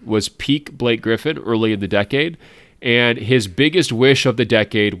forgotten was peak Blake Griffin early in the decade. And his biggest wish of the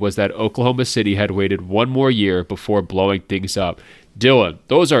decade was that Oklahoma City had waited one more year before blowing things up. Dylan,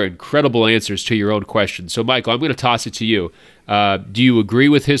 those are incredible answers to your own question. So, Michael, I'm going to toss it to you. Do you agree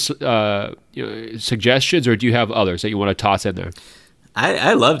with his suggestions, or do you have others that you want to toss in there?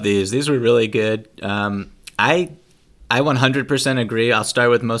 I love these. These were really good. I 100% agree. I'll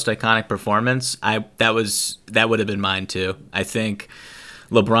start with most iconic performance. That would have been mine too. I think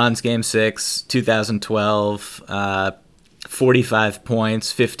LeBron's Game 6, 2012, 45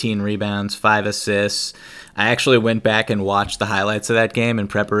 points, 15 rebounds, 5 assists. I actually went back and watched the highlights of that game in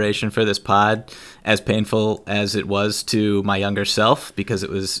preparation for this pod, as painful as it was to my younger self, because it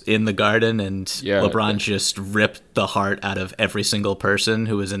was in the Garden and LeBron just ripped the heart out of every single person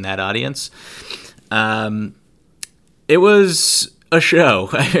who was in that audience. It was a show.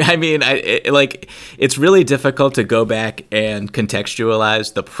 I mean, it's really difficult to go back and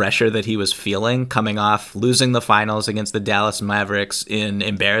contextualize the pressure that he was feeling coming off losing the finals against the Dallas Mavericks in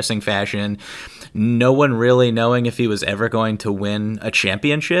embarrassing fashion. No one really knowing if he was ever going to win a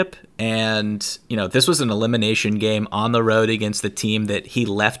championship. And, this was an elimination game on the road against the team that he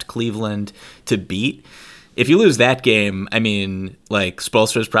left Cleveland to beat. If you lose that game, I mean,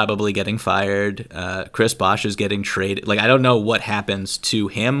 Spoelstra's probably getting fired. Chris Bosh is getting traded. I don't know what happens to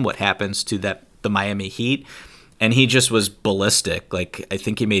him, what happens to the Miami Heat. And he just was ballistic. I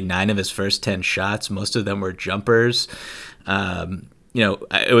think he made 9 of his first 10 shots. Most of them were jumpers.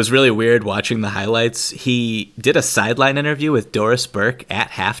 It was really weird watching the highlights. He did a sideline interview with Doris Burke at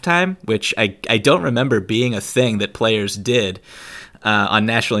halftime, which I don't remember being a thing that players did on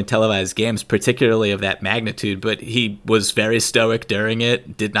nationally televised games, particularly of that magnitude. But he was very stoic during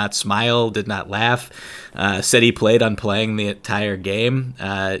it, did not smile, did not laugh, said he played on playing the entire game.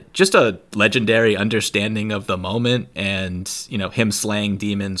 Just a legendary understanding of the moment and, him slaying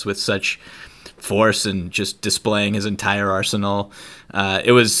demons with such force and just displaying his entire arsenal.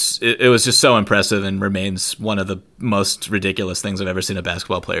 It was just so impressive and remains one of the most ridiculous things I've ever seen a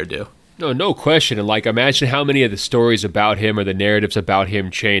basketball player do. No question. And imagine how many of the stories about him or the narratives about him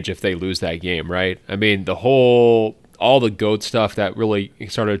change if they lose that game, right? I mean, all the GOAT stuff that really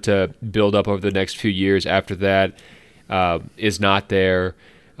started to build up over the next few years after that is not there.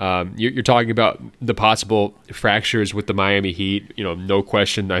 You're talking about the possible fractures with the Miami Heat. No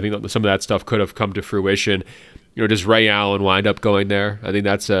question. I think some of that stuff could have come to fruition. Does Ray Allen wind up going there? I think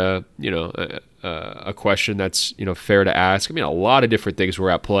that's a question that's fair to ask. I mean, a lot of different things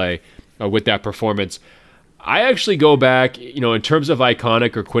were at play with that performance. I actually go back, in terms of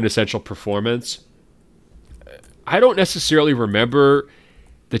iconic or quintessential performance. I don't necessarily remember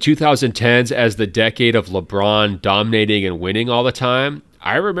the 2010s as the decade of LeBron dominating and winning all the time.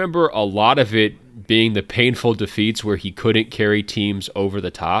 I remember a lot of it being the painful defeats where he couldn't carry teams over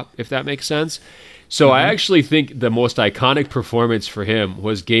the top, if that makes sense. So I actually think the most iconic performance for him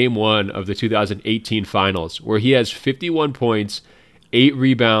was Game 1 of the 2018 Finals, where he has 51 points, 8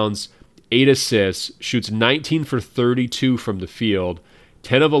 rebounds, 8 assists, shoots 19 for 32 from the field,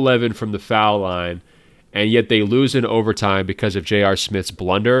 10 of 11 from the foul line, and yet they lose in overtime because of J.R. Smith's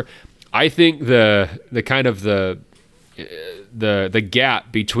blunder. I think the kind of the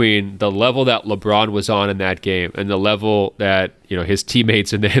gap between the level that LeBron was on in that game and the level that his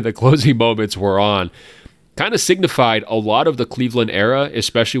teammates in the closing moments were on kind of signified a lot of the Cleveland era,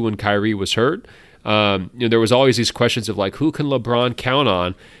 especially when Kyrie was hurt. There was always these questions of like, who can LeBron count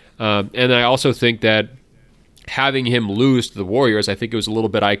on? And I also think that having him lose to the Warriors, I think it was a little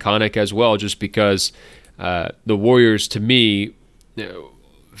bit iconic as well, just because the Warriors, to me,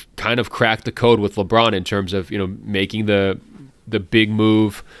 kind of cracked the code with LeBron in terms of making the big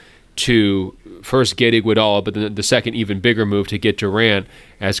move to first get Iguodala, but then the second even bigger move to get Durant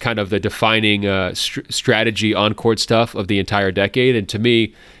as kind of the defining strategy on-court stuff of the entire decade. And to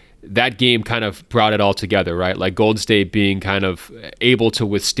me, that game kind of brought it all together, right? Like Golden State being kind of able to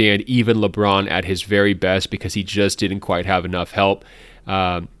withstand even LeBron at his very best because he just didn't quite have enough help.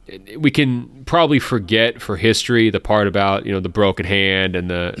 We can probably forget for history the part about the broken hand and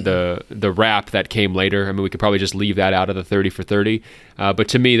the rap that came later. I mean, we could probably just leave that out of the 30 for 30. But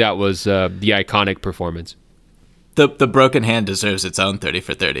to me, that was the iconic performance. The broken hand deserves its own 30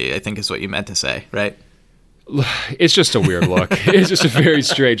 for 30, I think is what you meant to say, right? It's just a weird look. It's just a very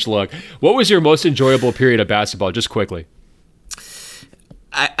strange look. What was your most enjoyable period of basketball, just quickly?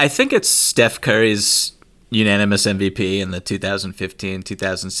 I think it's Steph Curry's unanimous MVP in the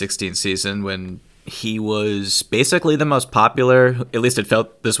 2015-2016 season when he was basically the most popular, at least it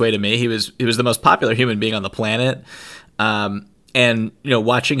felt this way to me. He was the most popular human being on the planet. And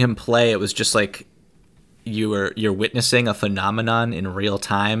watching him play, it was just like you're witnessing a phenomenon in real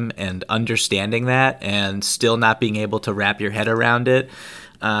time and understanding that and still not being able to wrap your head around it.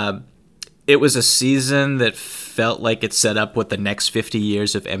 It was a season that felt like it set up what the next 50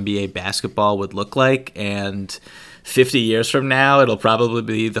 years of NBA basketball would look like. And 50 years from now, it'll probably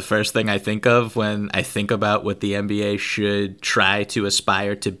be the first thing I think of when I think about what the NBA should try to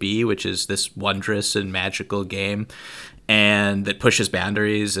aspire to be, which is this wondrous and magical game and that pushes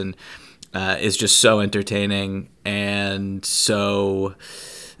boundaries and is just so entertaining. And so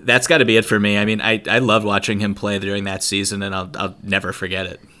that's got to be it for me. I mean, I loved watching him play during that season, and I'll never forget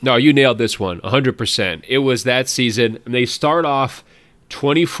it. No, you nailed this one 100%. It was that season. And they start off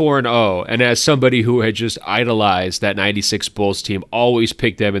 24-0, and as somebody who had just idolized that 96 Bulls team, always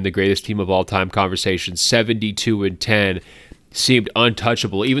picked them in the greatest team of all time conversation, 72-10, seemed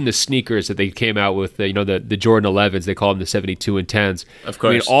untouchable. Even the sneakers that they came out with, the Jordan 11s, they call them the 72-10s. Of course.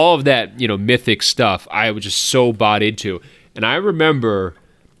 I mean, all of that, mythic stuff, I was just so bought into. And I remember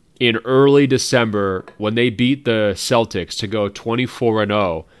in early December when they beat the Celtics to go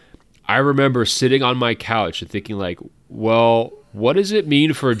 24-0, I remember sitting on my couch and thinking like, well, what does it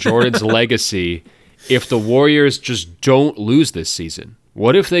mean for Jordan's legacy if the Warriors just don't lose this season?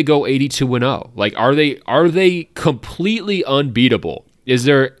 What if they go 82-0? Like, are they completely unbeatable?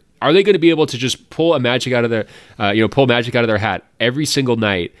 Are they going to be able to just pull magic out of their hat every single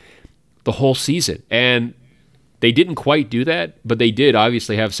night, the whole season? And they didn't quite do that, but they did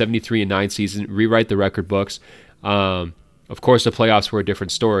obviously have 73-9 season, rewrite the record books. Of course, the playoffs were a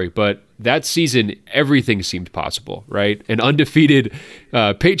different story, but that season, everything seemed possible, right? An undefeated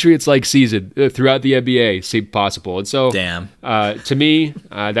Patriots-like season throughout the NBA seemed possible. And so, to me,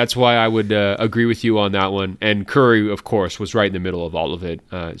 that's why I would agree with you on that one. And Curry, of course, was right in the middle of all of it.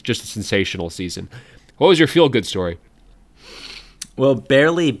 It's just a sensational season. What was your feel-good story? Well,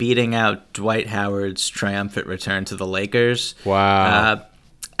 barely beating out Dwight Howard's triumphant return to the Lakers. Wow.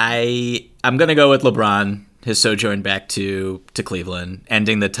 I'm going to go with LeBron. His sojourn back to Cleveland,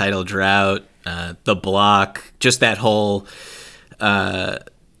 ending the title drought, the block, just that whole. I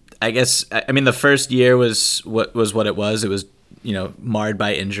mean, the first year was what it was. It was marred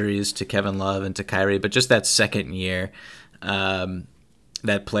by injuries to Kevin Love and to Kyrie, but just that second year, that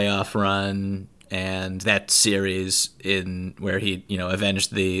playoff run and that series in where he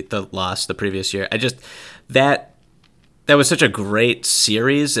avenged the loss the previous year. That was such a great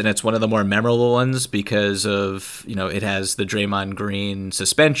series, and it's one of the more memorable ones because of, it has the Draymond Green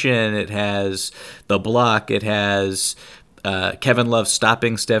suspension, it has the block, it has Kevin Love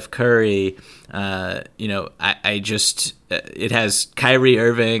stopping Steph Curry, it has Kyrie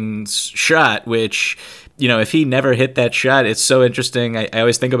Irving's shot, which, if he never hit that shot, it's so interesting. I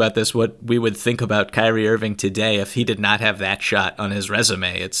always think about this, what we would think about Kyrie Irving today if he did not have that shot on his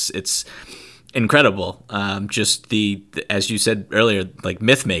resume. It's incredible. Just as you said earlier, like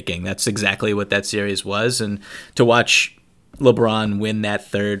myth making. That's exactly what that series was. And to watch LeBron win that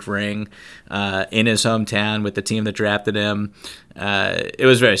third ring in his hometown with the team that drafted him, it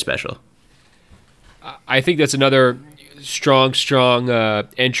was very special. I think that's another strong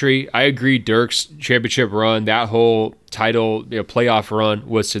entry. I agree. Dirk's championship run, that whole title playoff run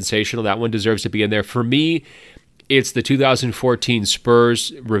was sensational. That one deserves to be in there. For me, it's the 2014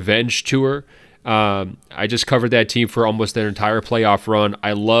 Spurs revenge tour. I just covered that team for almost their entire playoff run.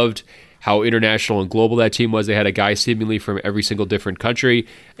 I loved how international and global that team was. They had a guy seemingly from every single different country.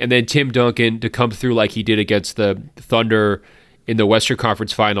 And then Tim Duncan to come through like he did against the Thunder in the Western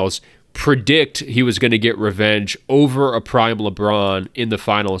Conference Finals, predict he was going to get revenge over a prime LeBron in the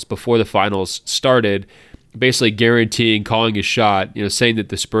finals before the finals started, basically guaranteeing, calling his shot, saying that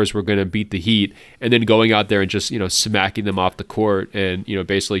the Spurs were going to beat the Heat, and then going out there and just, smacking them off the court and,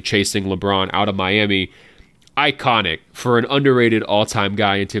 basically chasing LeBron out of Miami. Iconic for an underrated all-time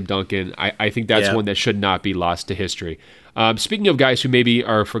guy in Tim Duncan. I think that's one that should not be lost to history. Speaking of guys who maybe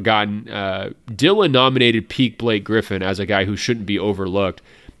are forgotten, Dylan nominated peak Blake Griffin as a guy who shouldn't be overlooked.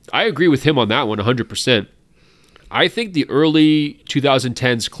 I agree with him on that one 100%. I think the early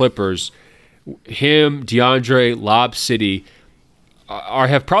 2010s Clippers, him, DeAndre, Lob City,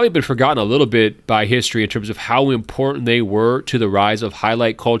 have probably been forgotten a little bit by history in terms of how important they were to the rise of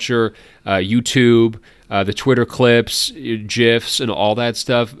highlight culture, YouTube, the Twitter clips, GIFs, and all that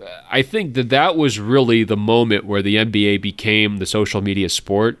stuff. I think that was really the moment where the NBA became the social media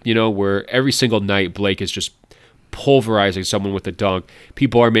sport, where every single night Blake is just pulverizing someone with a dunk.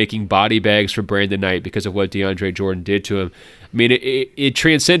 People are making body bags for Brandon Knight because of what DeAndre Jordan did to him. I mean, it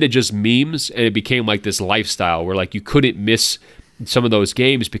transcended just memes, and it became like this lifestyle where like you couldn't miss some of those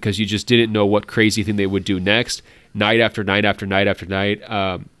games because you just didn't know what crazy thing they would do next, night after night after night after night.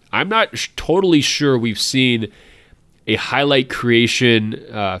 I'm not totally sure we've seen a highlight creation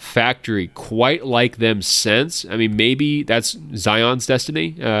factory quite like them since. I mean, maybe that's Zion's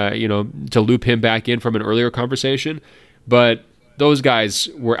destiny, to loop him back in from an earlier conversation. But those guys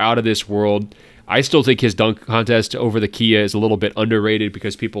were out of this world. I still think his dunk contest over the Kia is a little bit underrated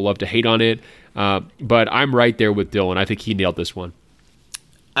because people love to hate on it. But I'm right there with Dylan. I think he nailed this one.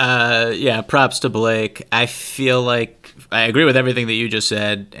 Props to Blake. I feel like I agree with everything that you just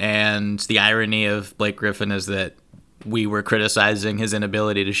said. And the irony of Blake Griffin is that we were criticizing his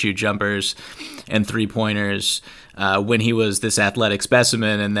inability to shoot jumpers and three-pointers when he was this athletic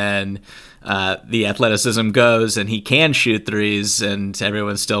specimen, and then the athleticism goes and he can shoot threes, and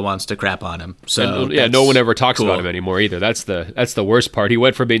everyone still wants to crap on him. So no one ever talks about him anymore either. That's the worst part. He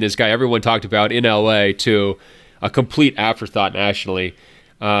went from being this guy everyone talked about in LA to a complete afterthought nationally.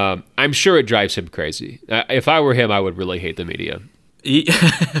 I'm sure it drives him crazy. If I were him, I would really hate the media.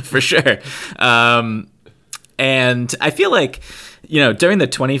 For sure. And I feel like, during the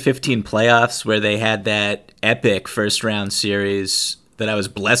 2015 playoffs where they had that epic first-round series that I was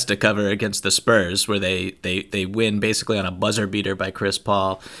blessed to cover against the Spurs, where they win basically on a buzzer beater by Chris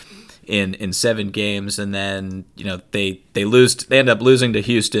Paul in 7 games, and then they end up losing to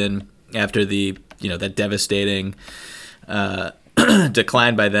Houston after that devastating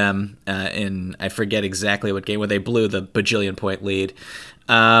decline by them in, I forget exactly what game, where they blew the bajillion point lead.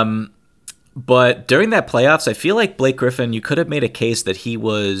 But during that playoffs, I feel like Blake Griffin, you could have made a case that he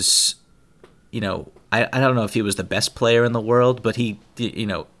was, I don't know if he was the best player in the world, but he,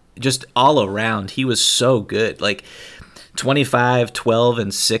 just all around, he was so good. Like 25, 12,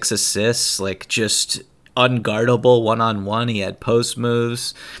 and 6 assists, like just unguardable one-on-one. He had post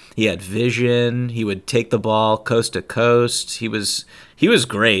moves. He had vision. He would take the ball coast to coast. He was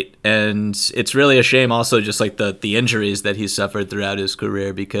great, and it's really a shame also just like the injuries that he suffered throughout his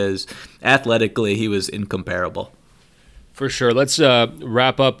career, because athletically he was incomparable. For sure. Let's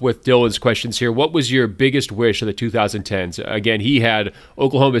wrap up with Dylan's questions here. What was your biggest wish of the 2010s? Again, he had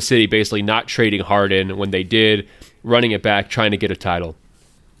Oklahoma City basically not trading Harden when they did, running it back, trying to get a title.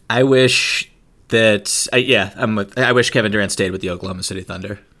 I wish that I wish Kevin Durant stayed with the Oklahoma City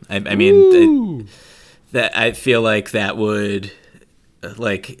Thunder. I mean, that I feel like that would,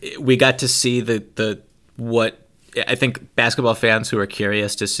 like, we got to see what I think basketball fans who are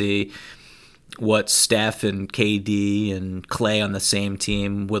curious to see what Steph and KD and Clay on the same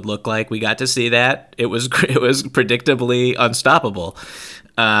team would look like. We got to see that. It was predictably unstoppable.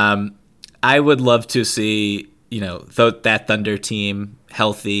 I would love to see, that Thunder team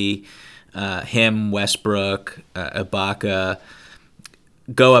healthy, him, Westbrook, Ibaka,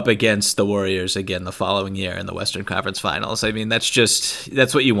 go up against the Warriors again the following year in the Western Conference Finals. I mean, that's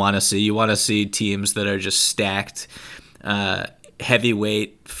what you want to see. You want to see teams that are just stacked,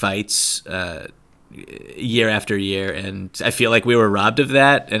 heavyweight fights year after year, and I feel like we were robbed of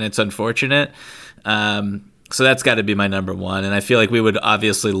that, and it's unfortunate. So that's got to be my number one, and I feel like we would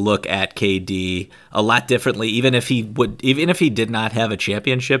obviously look at KD a lot differently, even if he did not have a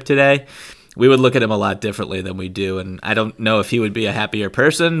championship today. we would look at him a lot differently than we do. And I don't know if he would be a happier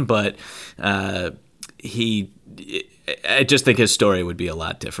person, but I just think his story would be a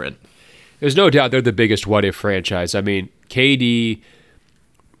lot different. There's no doubt they're the biggest what-if franchise. I mean, KD,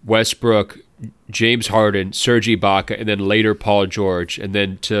 Westbrook, James Harden, Serge Ibaka, and then later Paul George, and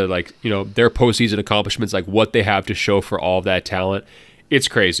then to their postseason accomplishments, like what they have to show for all of that talent. It's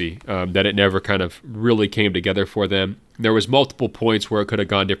crazy that it never kind of really came together for them. There was multiple points where it could have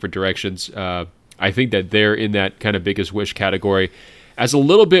gone different directions. I think that they're in that kind of biggest wish category. As a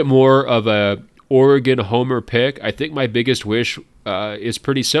little bit more of a Oregon homer pick, I think my biggest wish is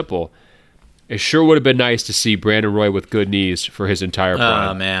pretty simple. It sure would have been nice to see Brandon Roy with good knees for his entire prime.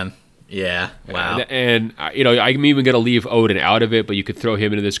 Oh, man. Yeah, wow. And I'm even going to leave Odin out of it, but you could throw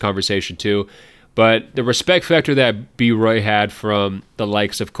him into this conversation too. But the respect factor that B. Roy had from the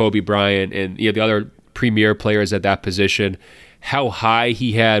likes of Kobe Bryant and the other premier players at that position, how high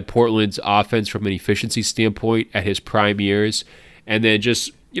he had Portland's offense from an efficiency standpoint at his prime years, and then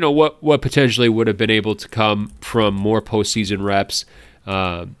just what potentially would have been able to come from more postseason reps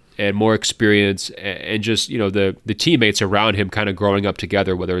and more experience, and just the teammates around him kind of growing up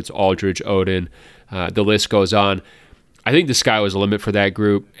together, whether it's Aldridge, Odin, the list goes on. I think the sky was the limit for that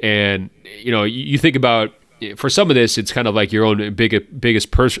group. And you think about, for some of this, it's kind of like your own biggest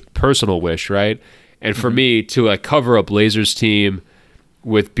personal wish, right? And for me to cover a Blazers team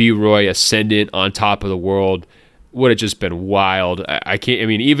with B. Roy ascendant on top of the world would have just been wild. I can't. I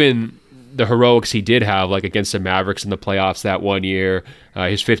mean, even the heroics he did have, like against the Mavericks in the playoffs that one year,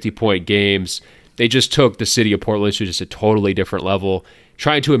 his 50-point games, they just took the city of Portland to just a totally different level.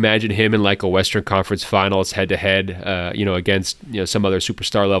 Trying to imagine him in like a Western Conference Finals head-to-head, against some other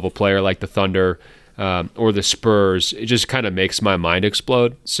superstar level player like the Thunder or the Spurs, it just kind of makes my mind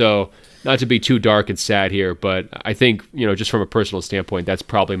explode. So, not to be too dark and sad here, but I think just from a personal standpoint, that's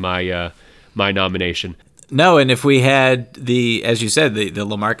probably my nomination. No, and if we had as you said, the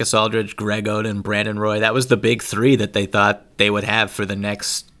LaMarcus Aldridge, Greg Oden, Brandon Roy, that was the big three that they thought they would have for the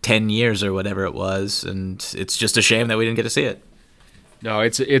next 10 years or whatever it was, and it's just a shame that we didn't get to see it. No,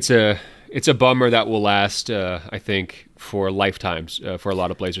 it's a bummer that will last, I think, for lifetimes for a lot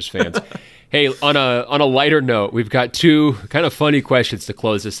of Blazers fans. Hey, on a lighter note, we've got two kind of funny questions to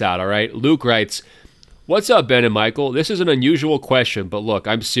close this out, all right? Luke writes, "What's up, Ben and Michael? This is an unusual question, but look,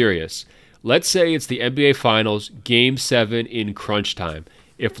 I'm serious. Let's say it's the NBA Finals, Game 7 in crunch time.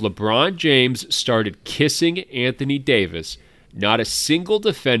 If LeBron James started kissing Anthony Davis, not a single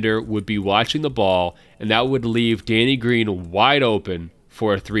defender would be watching the ball, and that would leave Danny Green wide open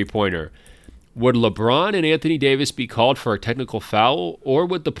for a three-pointer. Would LeBron and Anthony Davis be called for a technical foul, or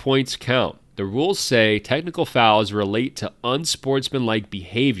would the points count? The rules say technical fouls relate to unsportsmanlike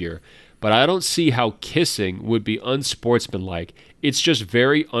behavior, but I don't see how kissing would be unsportsmanlike. It's just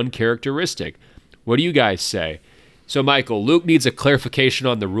very uncharacteristic. What do you guys say?" So, Michael, Luke needs a clarification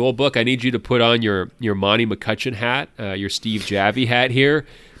on the rule book. I need you to put on your Monty McCutcheon hat, your Steve Javie hat here.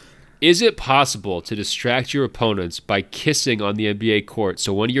 Is it possible to distract your opponents by kissing on the NBA court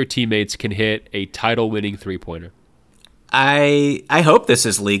so one of your teammates can hit a title-winning three-pointer? I hope this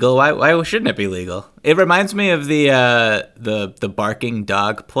is legal. Why shouldn't it be legal? It reminds me of the barking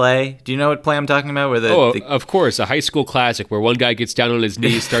dog play. Do you know what play I'm talking about? Of course, a high school classic where one guy gets down on his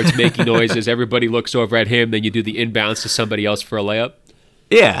knees, starts making noises, everybody looks over at him, then you do the inbounds to somebody else for a layup.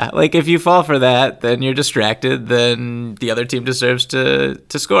 Yeah, like if you fall for that, then you're distracted, then the other team deserves to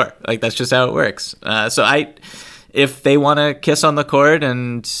score. Like that's just how it works. If they want to kiss on the court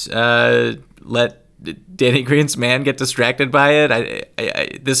and let Danny Green's man get distracted by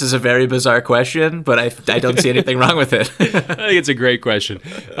it, this is a very bizarre question, but I don't see anything wrong with it. I think it's a great question.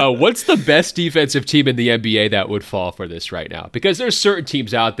 What's the best defensive team in the NBA that would fall for this right now? Because there's certain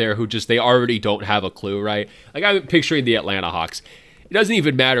teams out there who they already don't have a clue, right? Like I'm picturing the Atlanta Hawks. It doesn't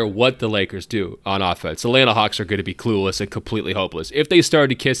even matter what the Lakers do on offense. The Atlanta Hawks are going to be clueless and completely hopeless. If they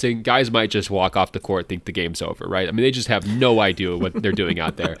started kissing, guys might just walk off the court, think the game's over, right? I mean, they just have no idea what they're doing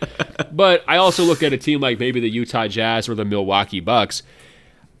out there. But I also look at a team like maybe the Utah Jazz or the Milwaukee Bucks.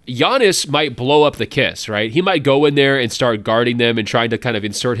 Giannis might blow up the kiss, right? He might go in there and start guarding them and trying to kind of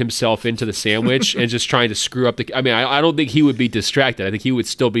insert himself into the sandwich and just trying to screw up the... I mean, I don't think he would be distracted. I think he would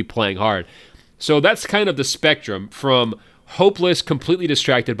still be playing hard. So that's kind of the spectrum from... hopeless, completely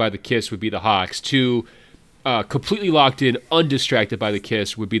distracted by the kiss would be the Hawks, to completely locked in, undistracted by the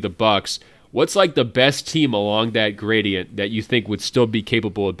kiss would be the Bucks. What's like the best team along that gradient that you think would still be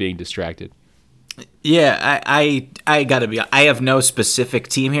capable of being distracted? Yeah, I gotta be. I have no specific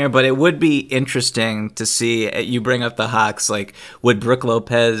team here, but it would be interesting to see. You bring up the Hawks. Like, would Brook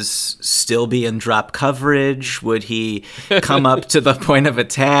Lopez still be in drop coverage? Would he come up to the point of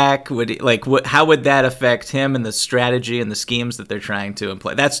attack? Would he, how would that affect him and the strategy and the schemes that they're trying to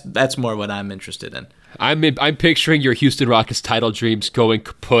employ? That's more what I'm interested in. I'm picturing your Houston Rockets title dreams going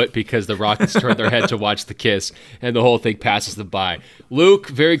kaput because the Rockets turn their head to watch the kiss, and the whole thing passes them by. Luke,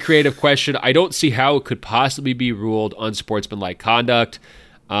 very creative question. I don't see how it could possibly be ruled unsportsmanlike conduct.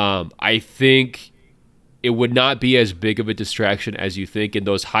 I think it would not be as big of a distraction as you think. In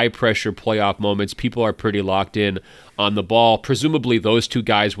those high-pressure playoff moments, people are pretty locked in on the ball. Presumably, those two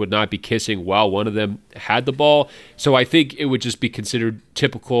guys would not be kissing while one of them had the ball. So I think it would just be considered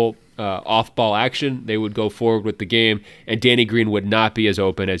typical off-ball action. They would go forward with the game, and Danny Green would not be as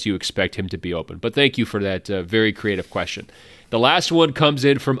open as you expect him to be open. But thank you for that very creative question. The last one comes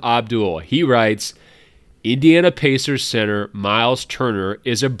in from Abdul. He writes, Indiana Pacers center Miles Turner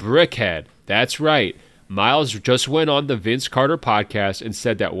is a brickhead. That's right. Miles just went on the Vince Carter podcast and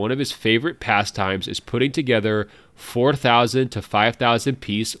said that one of his favorite pastimes is putting together 4,000 to 5,000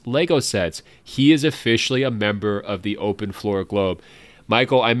 piece Lego sets. He is officially a member of the Open Floor Globe.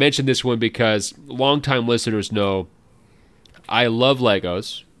 Michael, I mentioned this one because longtime listeners know I love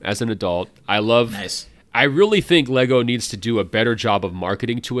Legos as an adult. Nice. I really think Lego needs to do a better job of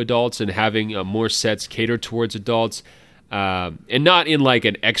marketing to adults and having more sets catered towards adults. And not in like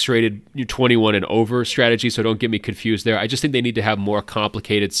an X-rated 21 and over strategy, so don't get me confused there. I just think they need to have more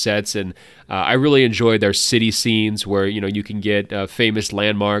complicated sets, and I really enjoy their city scenes where you can get famous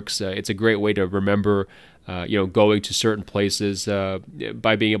landmarks. It's a great way to remember going to certain places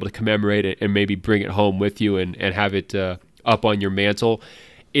by being able to commemorate it and maybe bring it home with you and have it up on your mantle.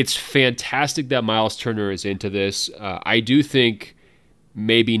 It's fantastic that Miles Turner is into this. I do think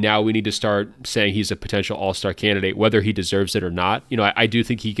maybe now we need to start saying he's a potential all-star candidate, whether he deserves it or not. I do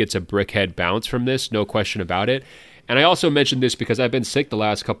think he gets a brickhead bounce from this, no question about it. And I also mentioned this because I've been sick the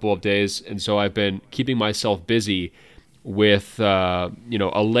last couple of days, and so I've been keeping myself busy with a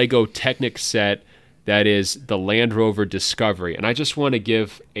Lego Technic set that is the Land Rover Discovery. And I just want to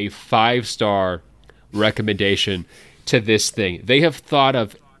give a 5-star recommendation to this thing. They have thought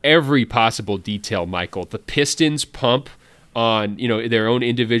of every possible detail, Michael. The pistons pump on their own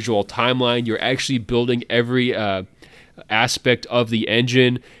individual timeline. You're actually building every aspect of the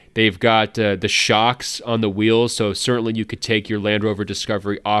engine. They've got the shocks on the wheels, so certainly you could take your Land Rover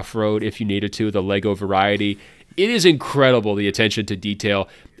Discovery off-road if you needed to, the Lego variety. It is incredible, the attention to detail.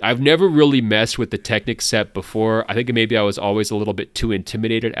 I've never really messed with the Technic set before. I think maybe I was always a little bit too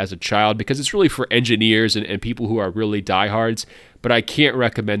intimidated as a child because it's really for engineers and people who are really diehards, but I can't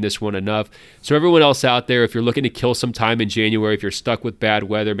recommend this one enough. So everyone else out there, if you're looking to kill some time in January, if you're stuck with bad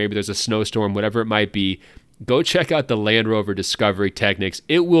weather, maybe there's a snowstorm, whatever it might be, go check out the Land Rover Discovery Technics.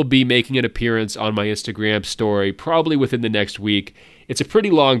 It will be making an appearance on my Instagram story probably within the next week. It's a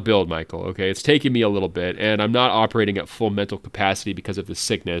pretty long build, Michael, okay? It's taking me a little bit, and I'm not operating at full mental capacity because of the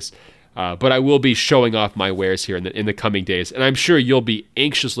sickness, but I will be showing off my wares here in the coming days, and I'm sure you'll be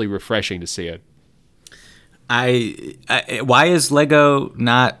anxiously refreshing to see it. Why is Lego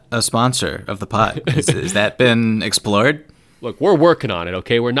not a sponsor of the pod? Has that been explored? Look, we're working on it,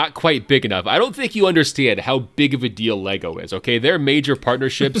 okay? We're not quite big enough. I don't think you understand how big of a deal Lego is, okay? Their major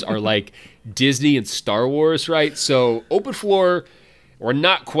partnerships are like Disney and Star Wars, right? So Open Floor, we're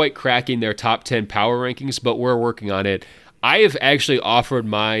not quite cracking their top 10 power rankings, but we're working on it. I have actually offered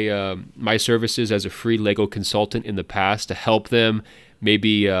my my services as a free Lego consultant in the past to help them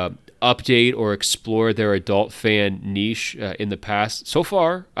maybe update or explore their adult fan niche in the past. So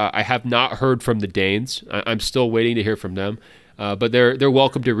far, I have not heard from the Danes. I'm still waiting to hear from them, but they're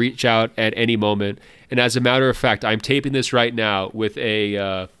welcome to reach out at any moment. And as a matter of fact, I'm taping this right now with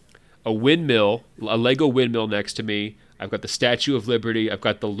a windmill, a Lego windmill next to me. I've got the Statue of Liberty, I've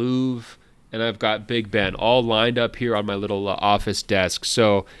got the Louvre, and I've got Big Ben all lined up here on my little office desk.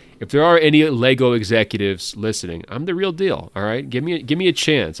 So if there are any Lego executives listening, I'm the real deal, all right? Give me a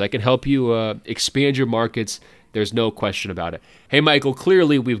chance. I can help you expand your markets. There's no question about it. Hey, Michael,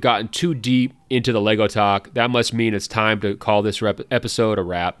 clearly we've gotten too deep into the Lego talk. That must mean it's time to call this episode a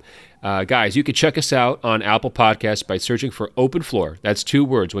wrap. Guys, you can check us out on Apple Podcasts by searching for Open Floor. That's 2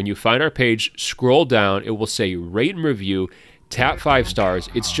 words. When you find our page, scroll down. It will say rate and review. Tap 5 stars.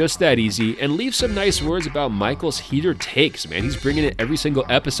 It's just that easy. And leave some nice words about Michael's heater takes, man. He's bringing it every single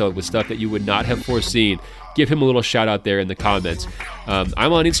episode with stuff that you would not have foreseen. Give him a little shout out there in the comments.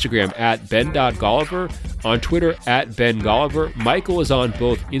 I'm on Instagram at ben.golliver, on Twitter at Ben Golliver. Michael is on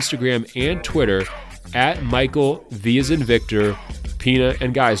both Instagram and Twitter at Michael V as in Victor Pina.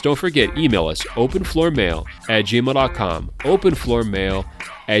 And guys, don't forget, email us, openfloormail@gmail.com,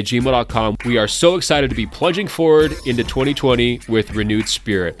 openfloormail@gmail.com. We are so excited to be plunging forward into 2020 with renewed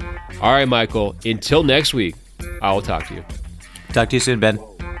spirit. All right, Michael, until next week, I will talk to you. Talk to you soon, Ben.